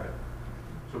in heaven.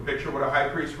 So picture what a high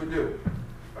priest would do.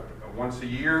 Once a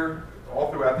year,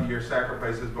 all throughout the year,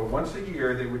 sacrifices, but once a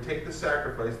year they would take the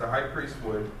sacrifice, the high priest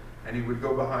would, and he would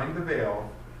go behind the veil,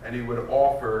 and he would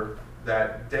offer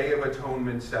that Day of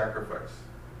Atonement sacrifice.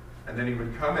 And then he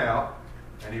would come out,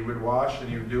 and he would wash, and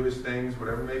he would do his things,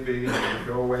 whatever it may be, and he would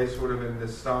go away sort of in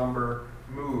this somber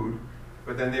mood.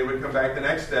 But then they would come back the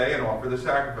next day and offer the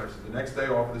sacrifices. The next day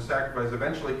offer the sacrifice.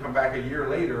 Eventually come back a year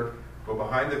later, go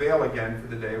behind the veil again for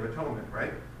the Day of Atonement,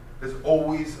 right? There's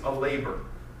always a labor.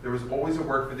 There was always a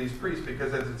work for these priests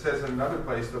because, as it says in another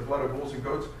place, the blood of bulls and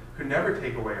goats could never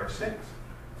take away our sins.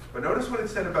 But notice what it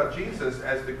said about Jesus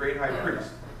as the great high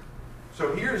priest.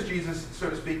 So here's Jesus,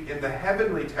 so to speak, in the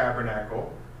heavenly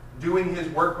tabernacle, doing his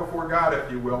work before God,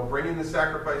 if you will, bringing the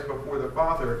sacrifice before the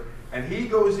Father, and he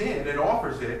goes in and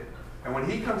offers it, and when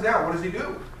he comes out, what does he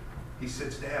do? He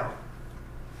sits down.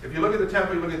 If you look at the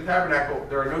temple, you look at the tabernacle,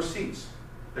 there are no seats.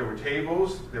 There were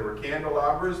tables, there were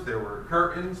candelabras, there were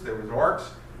curtains, there was arks,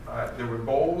 there were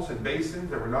bowls and basins,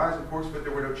 there were knives and forks, but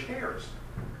there were no chairs.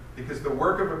 Because the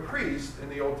work of a priest in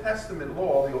the Old Testament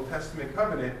law, the Old Testament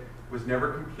covenant, was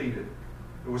never completed.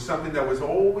 It was something that was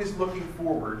always looking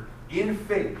forward in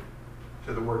faith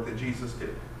to the work that Jesus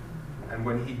did. And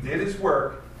when he did his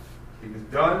work, he was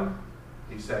done,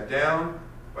 he sat down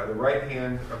by the right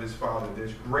hand of his Father.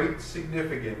 There's great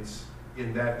significance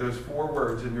in that, those 4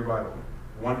 words in your Bible.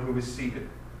 One who is seated.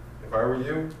 If I were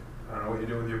you, I don't know what you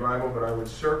do with your Bible, but I would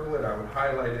circle it, I would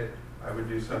highlight it, I would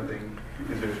do something,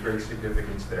 because there's great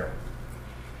significance there.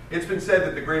 It's been said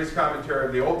that the greatest commentary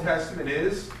of the Old Testament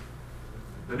is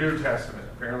the New Testament.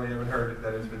 Apparently you haven't heard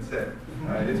that it's been said.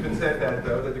 It's been said that,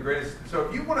 though, that the greatest... So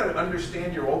if you want to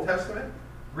understand your Old Testament,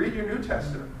 Read your New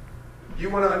Testament. You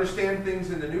want to understand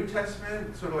things in the New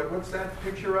Testament, sort of like what's that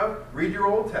picture of? Read your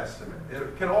Old Testament.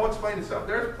 It can all explain itself.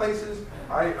 There's places,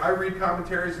 I read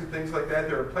commentaries and things like that.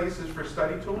 There are places for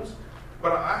study tools.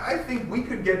 But I think we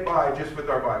could get by just with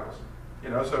our Bibles.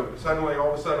 So suddenly,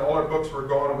 all of a sudden, all our books were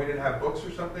gone and we didn't have books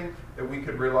or something that we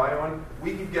could rely on.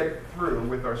 We could get through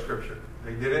with our Scripture.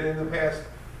 They did it in the past,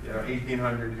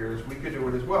 1,800 years. We could do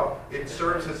it as well. It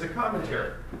serves as a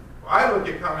commentary. I look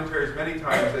at commentaries many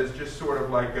times as just sort of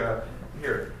like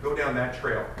here, go down that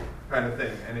trail kind of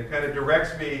thing. And it kind of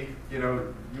directs me, you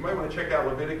might want to check out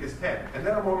Leviticus 10. And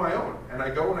then I'm on my own. And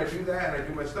I go and I do that and I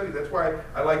do my study. That's why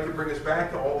I like to bring us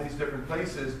back to all these different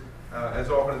places as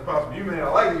often as possible. You may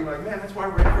not like it. You're like, man, that's why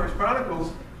we're in First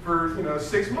Chronicles for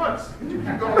 6 months. You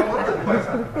keep going all over the place.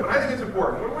 But I think it's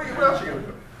important. What else are you going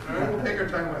to do? We'll take our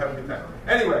time. We'll have a good time.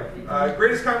 Anyway,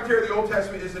 greatest commentary of the Old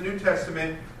Testament is the New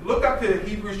Testament. Look up to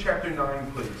Hebrews chapter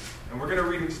 9, please. And we're going to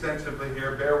read extensively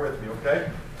here. Bear with me,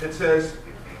 okay? It says,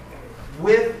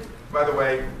 by the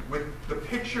way, with the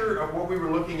picture of what we were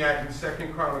looking at in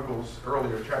 2 Chronicles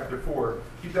earlier, chapter 4.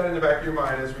 Keep that in the back of your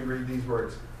mind as we read these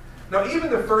words. Now, even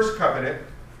the first covenant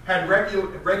had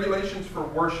regulations for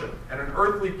worship and an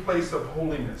earthly place of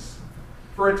holiness.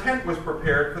 For a tent was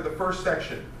prepared for the first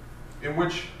section, in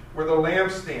which were the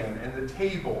lampstand and the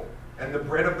table and the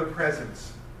bread of the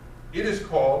presence. It is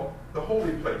called the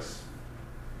holy place.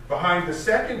 Behind the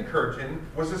second curtain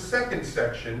was a second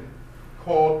section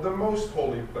called the most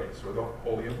holy place, or the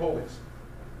Holy of Holies,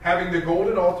 having the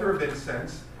golden altar of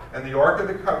incense and the Ark of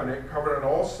the Covenant covered on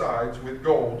all sides with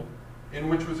gold, in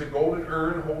which was a golden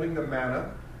urn holding the manna,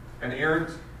 and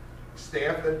Aaron's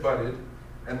staff that budded,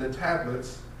 and the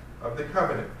tablets of the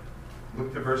covenant.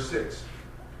 Look to verse 6.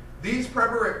 These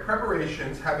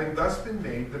preparations having thus been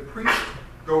made, the priests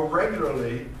go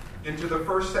regularly into the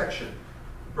first section,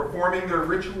 performing their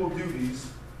ritual duties,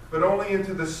 but only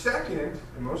into the second,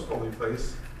 the most holy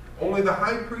place, only the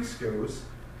high priest goes,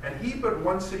 and he but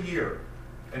once a year,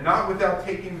 and not without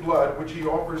taking blood, which he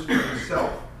offers for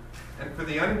himself, and for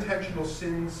the unintentional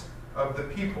sins of the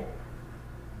people.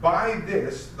 By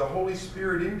this, the Holy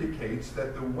Spirit indicates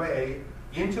that the way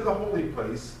into the holy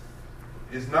place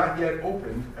is not yet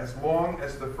opened as long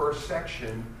as the first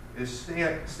section is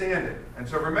standing. And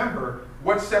so remember,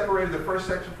 what separated the first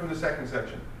section from the second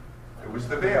section? It was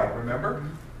the veil, remember?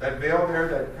 That veil there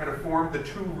that kind of formed the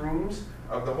two rooms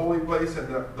of the holy place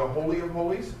and the Holy of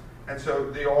Holies. And so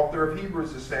the author of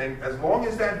Hebrews is saying, as long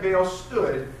as that veil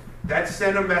stood, that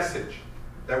sent a message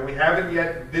that we haven't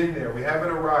yet been there, we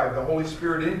haven't arrived. The Holy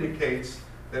Spirit indicates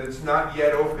that it's not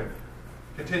yet open.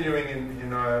 Continuing in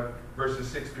verses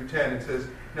 6 through 10, it says,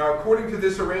 now according to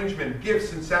this arrangement,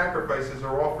 gifts and sacrifices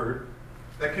are offered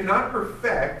that cannot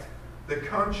perfect the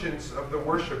conscience of the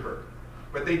worshiper,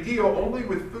 but they deal only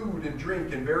with food and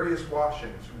drink and various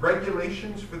washings,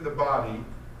 regulations for the body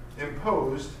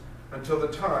imposed until the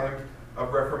time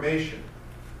of Reformation.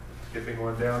 Skipping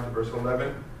on down to verse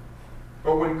 11.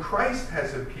 But when Christ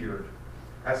has appeared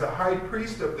as a high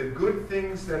priest of the good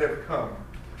things that have come,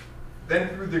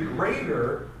 then through the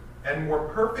greater and more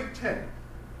perfect tent,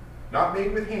 not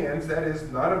made with hands, that is,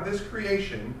 not of this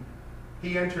creation,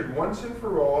 he entered once and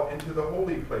for all into the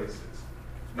holy places,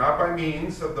 not by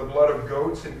means of the blood of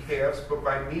goats and calves, but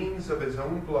by means of his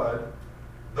own blood,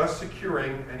 thus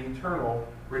securing an eternal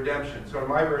redemption. So in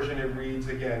my version it reads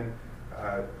again,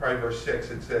 probably verse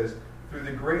 6, it says, through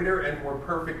the greater and more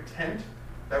perfect tent.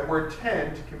 That word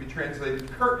tent can be translated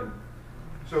curtain.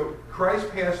 So Christ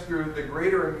passed through the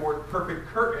greater and more perfect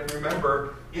curtain,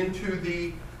 remember, into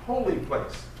the holy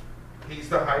place. He's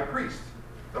the high priest,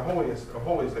 the holiest of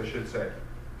holies, I should say.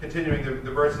 Continuing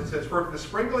the verse, it says, for if the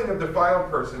sprinkling of defiled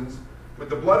persons with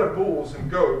the blood of bulls and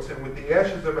goats and with the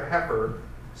ashes of a heifer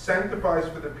sanctifies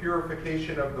for the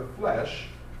purification of the flesh,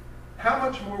 how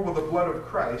much more will the blood of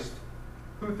Christ,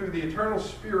 who through the eternal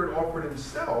Spirit offered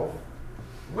himself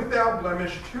without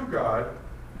blemish to God,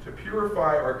 to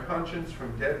purify our conscience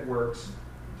from dead works,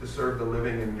 to serve the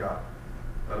living God,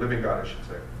 I should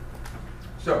say.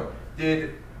 So,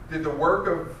 did the work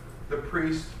of the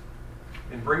priest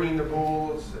in bringing the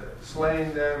bulls,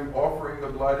 slaying them, offering the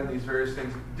blood and these various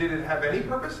things, did it have any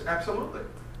purpose? Absolutely.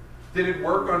 Did it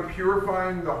work on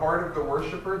purifying the heart of the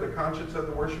worshiper, the conscience of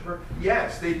the worshiper?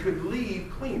 Yes, they could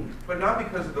leave clean, but not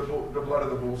because of the blood of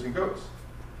the bulls and goats,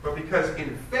 but because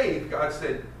in faith God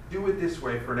said, do it this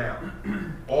way for now.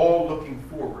 All looking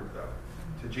forward, though,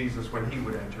 to Jesus when he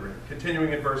would enter in.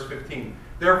 Continuing in verse 15.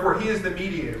 Therefore he is the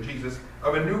mediator, Jesus,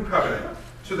 of a new covenant,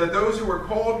 so that those who are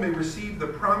called may receive the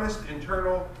promised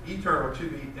eternal to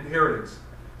the inheritance.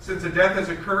 Since a death has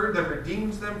occurred that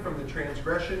redeems them from the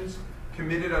transgressions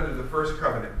committed under the first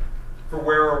covenant. For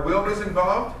where a will is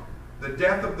involved, the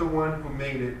death of the one who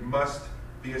made it must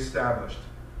be established.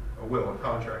 A will, a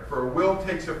contract. For a will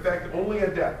takes effect only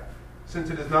at death,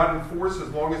 since it is not in force as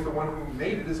long as the one who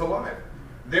made it is alive.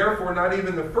 Therefore, not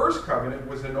even the first covenant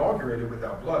was inaugurated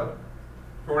without blood.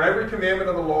 For when every commandment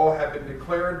of the law had been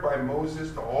declared by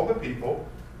Moses to all the people,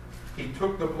 he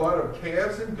took the blood of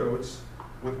calves and goats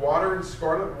with water and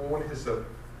scarlet wool and hyssop,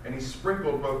 and he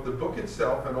sprinkled both the book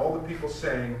itself and all the people,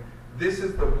 saying, "This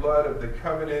is the blood of the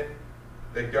covenant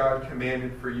that God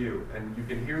commanded for you." And you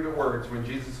can hear the words when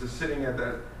Jesus is sitting at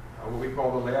that, what we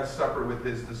call the Last Supper with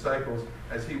his disciples.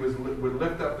 As he would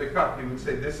lift up the cup, he would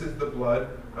say, "This is the blood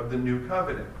of the new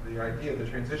covenant." The idea, the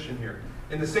transition here.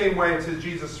 In the same way, it says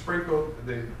Jesus sprinkled,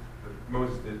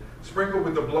 Moses did, sprinkled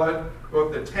with the blood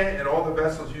both the tent and all the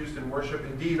vessels used in worship.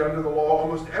 Indeed, under the law,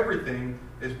 almost everything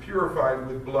is purified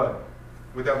with blood.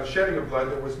 Without the shedding of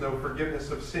blood, there was no forgiveness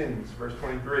of sins. Verse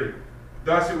 23.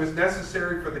 Thus, it was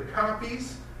necessary for the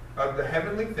copies of the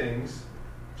heavenly things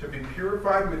to be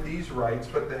purified with these rites,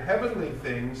 but the heavenly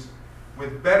things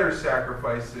with better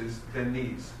sacrifices than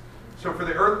these. So for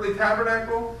the earthly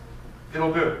tabernacle,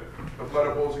 it'll do, the blood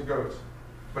of bulls and goats.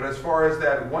 But as far as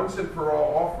that once and for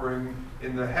all offering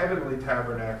in the heavenly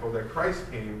tabernacle that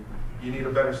Christ came, you need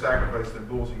a better sacrifice than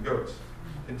bulls and goats.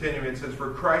 Continuing, it says, "For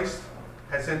Christ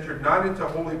has entered not into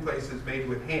holy places made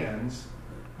with hands,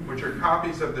 which are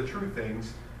copies of the true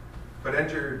things, but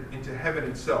entered into heaven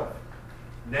itself,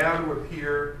 now to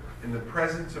appear in the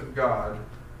presence of God,"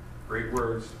 great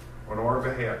words, "on our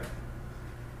behalf.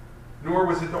 Nor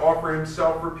was it to offer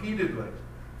himself repeatedly,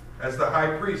 as the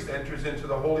high priest enters into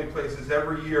the holy places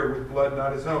every year with blood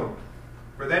not his own.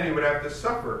 For then he would have to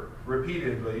suffer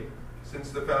repeatedly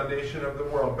since the foundation of the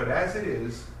world. But as it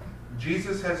is,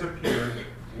 Jesus has appeared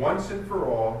once and for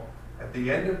all at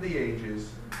the end of the ages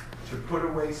to put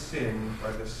away sin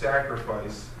by the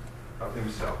sacrifice of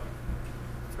himself."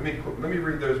 Let me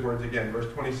read those words again.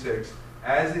 Verse 26.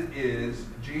 As it is,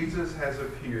 Jesus has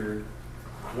appeared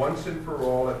once and for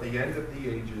all at the end of the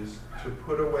ages to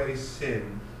put away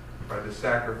sin by the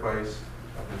sacrifice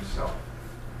of himself.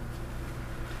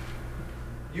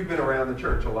 You've been around the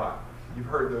church a lot. You've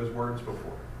heard those words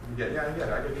before. I get the idea.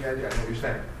 I know what you're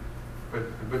saying.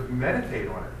 But meditate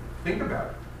on it. Think about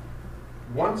it.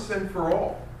 Once and for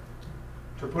all,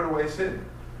 to put away sin.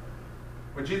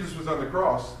 When Jesus was on the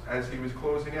cross, as he was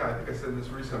closing out, I think I said this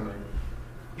recently,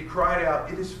 he cried out,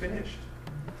 "It is finished."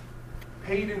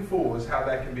 Paid in full is how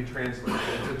that can be translated.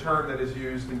 It's a term that is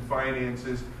used in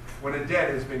finances when a debt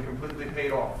has been completely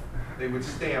paid off. They would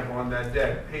stamp on that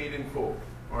debt, paid in full,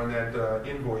 on that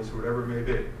invoice or whatever it may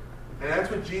be. And that's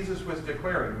what Jesus was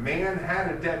declaring. Man had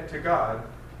a debt to God.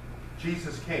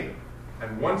 Jesus came.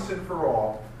 And once and for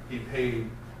all, he paid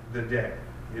the debt.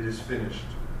 It is finished.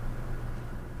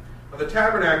 Now, the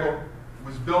tabernacle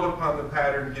was built upon the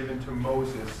pattern given to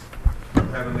Moses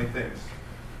of heavenly things.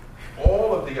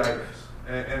 All of the items,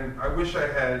 and I wish I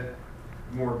had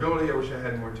more ability, I wish I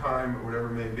had more time, or whatever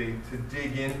it may be, to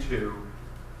dig into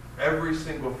every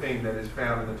single thing that is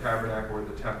found in the tabernacle or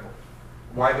the temple.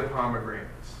 Why the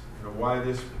pomegranates? Why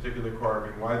this particular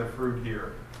carving? Why the fruit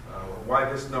here? Why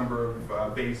this number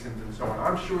of basins and so on?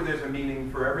 I'm sure there's a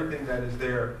meaning for everything that is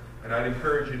there, and I'd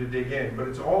encourage you to dig in. But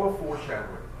it's all a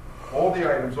foreshadowing. All the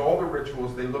items, all the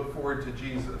rituals, they look forward to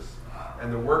Jesus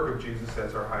and the work of Jesus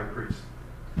as our high priest.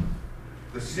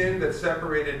 The sin that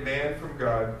separated man from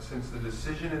God since the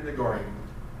decision in the garden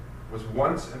was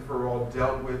once and for all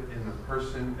dealt with in the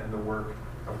person and the work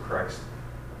of Christ.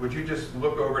 Would you just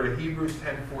look over to Hebrews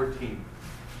 10:14?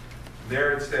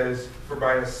 There it says, "For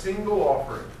by a single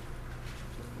offering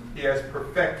he has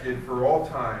perfected for all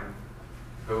time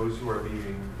those who are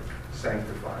being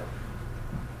sanctified."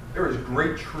 There is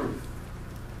great truth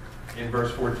in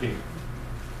verse 14.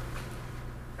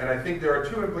 And I think there are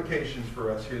two implications for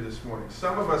us here this morning.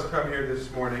 Some of us come here this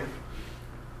morning,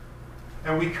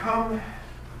 and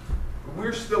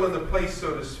we're still in the place,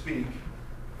 so to speak,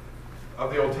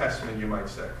 of the Old Testament, you might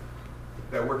say.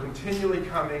 That we're continually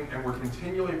coming and we're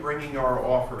continually bringing our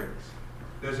offerings.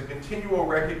 There's a continual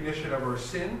recognition of our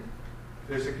sin.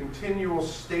 There's a continual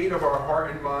state of our heart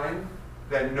and mind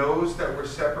that knows that we're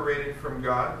separated from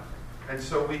God. And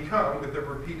so we come with a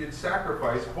repeated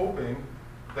sacrifice, hoping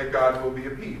that God will be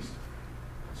appeased.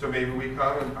 So maybe we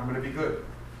come and I'm going to be good.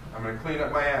 I'm going to clean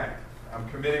up my act. I'm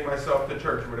committing myself to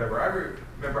church, whatever. I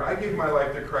remember I gave my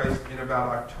life to Christ in about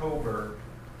October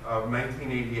of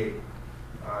 1988.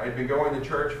 I'd been going to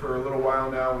church for a little while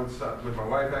now with my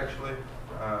wife, actually,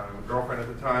 my girlfriend at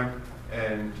the time,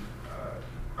 and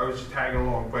I was just tagging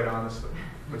along, quite honestly.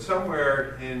 But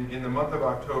somewhere in the month of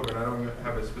October, and I don't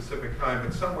have a specific time,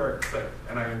 but somewhere it clicked,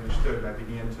 and I understood, and I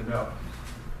began to know.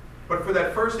 But for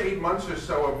that first 8 months or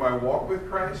so of my walk with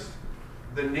Christ,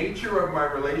 the nature of my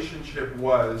relationship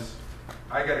was,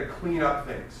 I got to clean up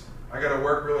things. I got to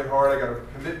work really hard. I got to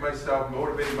commit myself,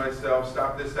 motivate myself,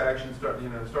 stop this action, start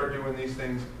doing these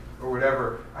things, or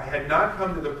whatever. I had not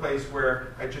come to the place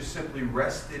where I just simply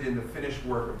rested in the finished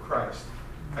work of Christ.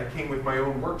 I came with my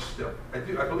own works still. I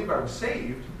believe I was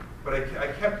saved, but I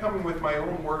kept coming with my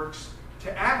own works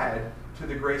to add to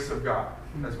the grace of God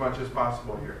as much as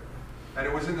possible here. And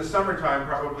it was in the summertime,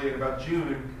 probably in about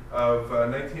June of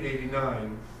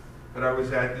 1989, that I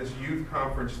was at this youth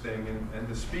conference thing, and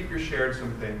the speaker shared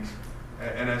some things.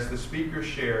 And as the speaker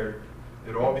shared,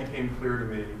 it all became clear to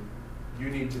me, you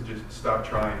need to just stop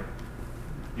trying.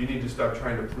 You need to stop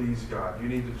trying to please God. You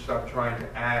need to stop trying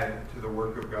to add to the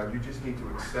work of God. You just need to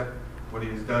accept what He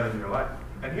has done in your life.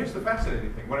 And here's the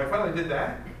fascinating thing. When I finally did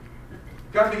that,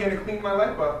 God began to clean my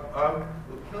life up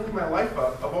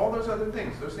of all those other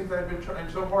things. Those things I had been trying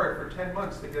so hard for 10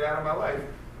 months to get out of my life.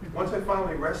 Once I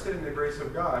finally rested in the grace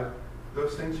of God,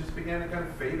 those things just began to kind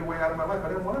of fade away out of my life. I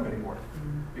didn't want them anymore.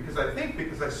 Because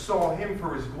I saw Him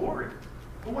for His glory.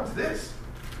 Who wants this?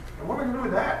 And what am I going to do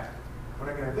with that when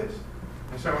I can have this?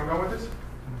 And so I'm going with this?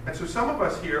 And so some of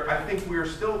us here, I think we're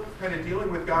still kind of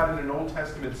dealing with God in an Old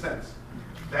Testament sense.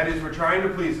 That is, we're trying to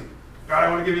please Him. God, I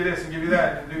want to give you this and give you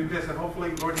that and do this. And hopefully,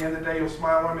 Lord, at the end of the day, you'll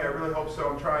smile on me. I really hope so.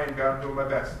 I'm trying. God, I'm doing my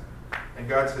best. And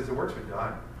God says, the work's been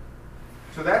done.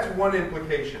 So that's one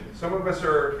implication. Some of us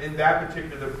are in that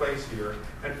particular place here.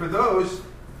 And for those,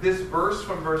 this verse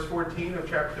from verse 14 of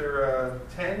chapter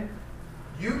 10,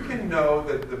 you can know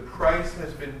that the price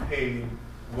has been paid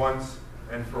once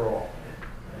and for all.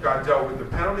 God dealt with the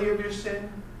penalty of your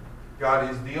sin. God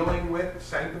is dealing with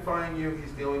sanctifying you.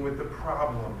 He's dealing with the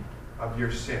problem of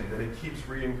your sin, that it keeps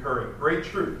reoccurring. Great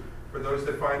truth for those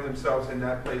that find themselves in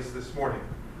that place this morning.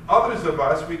 Others of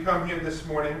us, we come here this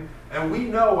morning and we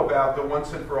know about the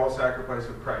once and for all sacrifice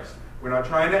of Christ. We're not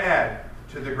trying to add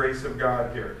to the grace of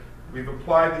God here. We've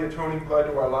applied the atoning blood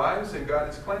to our lives and God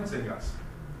is cleansing us.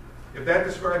 If that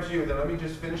describes you, then let me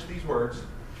just finish these words.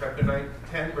 Chapter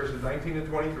 10, verses 19 and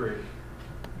 23.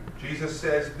 Jesus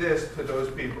says this to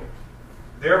those people.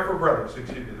 Therefore, brothers,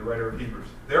 the writer of Hebrews,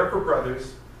 therefore,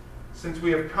 brothers, since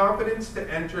we have confidence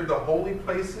to enter the holy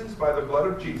places by the blood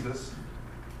of Jesus,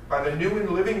 by the new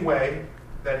and living way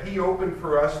that He opened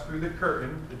for us through the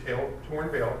curtain, the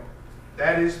torn veil,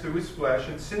 that is, through His flesh,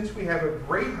 and since we have a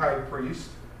great high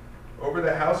priest over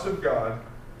the house of God,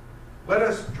 let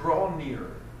us draw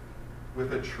near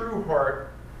with a true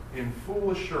heart in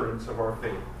full assurance of our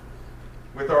faith,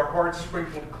 with our hearts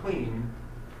sprinkled clean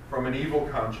from an evil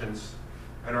conscience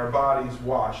and our bodies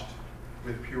washed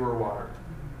with pure water.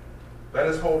 Let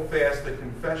us hold fast the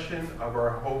confession of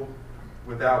our hope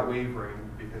without wavering,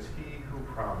 because He who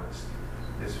promised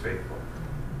is faithful.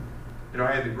 You know,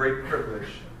 I had the great privilege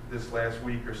this last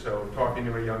week or so of talking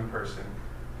to a young person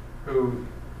who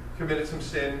committed some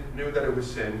sin, knew that it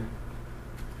was sin,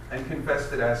 and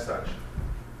confessed it as such,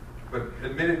 but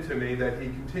admitted to me that he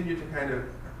continued to kind of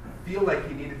feel like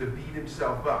he needed to beat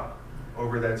himself up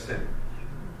over that sin.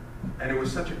 And it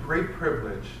was such a great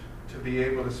privilege to be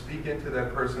able to speak into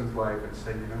that person's life and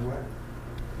say, you know what?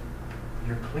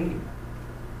 You're clean.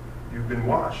 You've been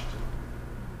washed.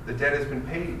 The debt has been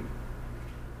paid.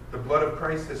 The blood of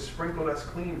Christ has sprinkled us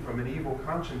clean from an evil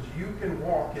conscience. You can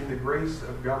walk in the grace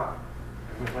of God.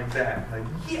 It was like that. Like,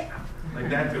 yeah! Like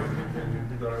that to him.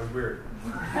 He thought I was weird.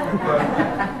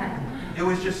 But it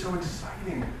was just so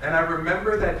exciting. And I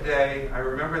remember that day, I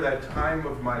remember that time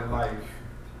of my life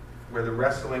where the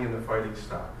wrestling and the fighting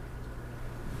stopped.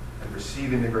 And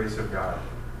receiving the grace of God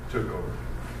took over.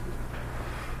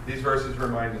 These verses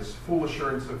remind us, full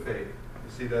assurance of faith.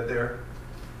 You see that there?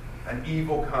 An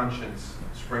evil conscience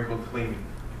sprinkled clean.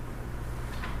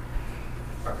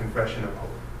 A confession of hope.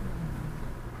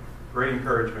 Great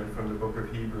encouragement from the book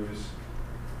of Hebrews,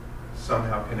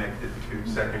 somehow connected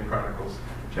to 2 Chronicles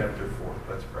chapter 4.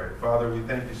 Let's pray. Father, we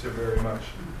thank you so very much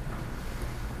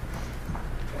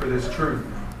for this truth.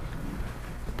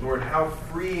 Lord, how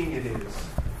freeing it is,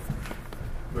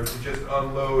 Lord, to just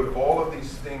unload all of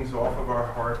these things off of our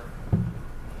heart.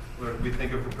 Lord, we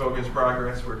think of the Pilgrim's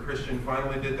Progress, where Christian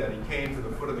finally did that. He came to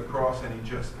the foot of the cross and he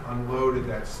just unloaded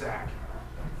that sack.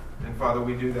 And Father,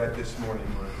 we do that this morning,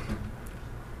 Lord.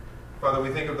 Father, we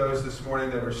think of those this morning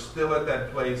that are still at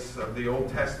that place of the Old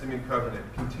Testament covenant,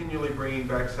 continually bringing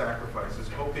back sacrifices,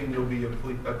 hoping you'll be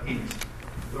appeased.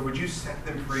 Lord, would you set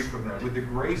them free from that? Would the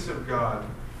grace of God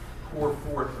pour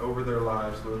forth over their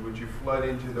lives, Lord? Would you flood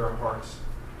into their hearts?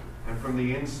 And from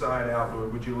the inside out,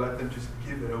 Lord, would you let them just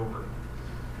give it over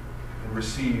and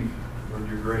receive, Lord,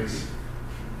 your grace.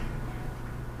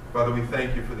 Father, we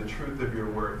thank you for the truth of your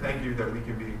word. Thank you that we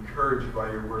can be encouraged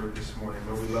by your word this morning.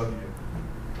 Lord, we love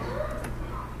you.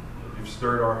 You've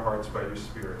stirred our hearts by your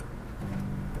Spirit.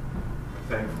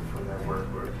 We're thankful for that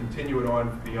word, Lord. Continue it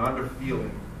on beyond a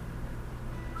feeling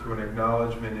to an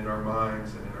acknowledgement in our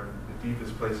minds and in the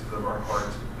deepest places of our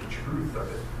hearts of the truth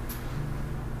of it.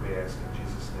 We ask in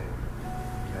Jesus' name.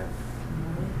 Amen.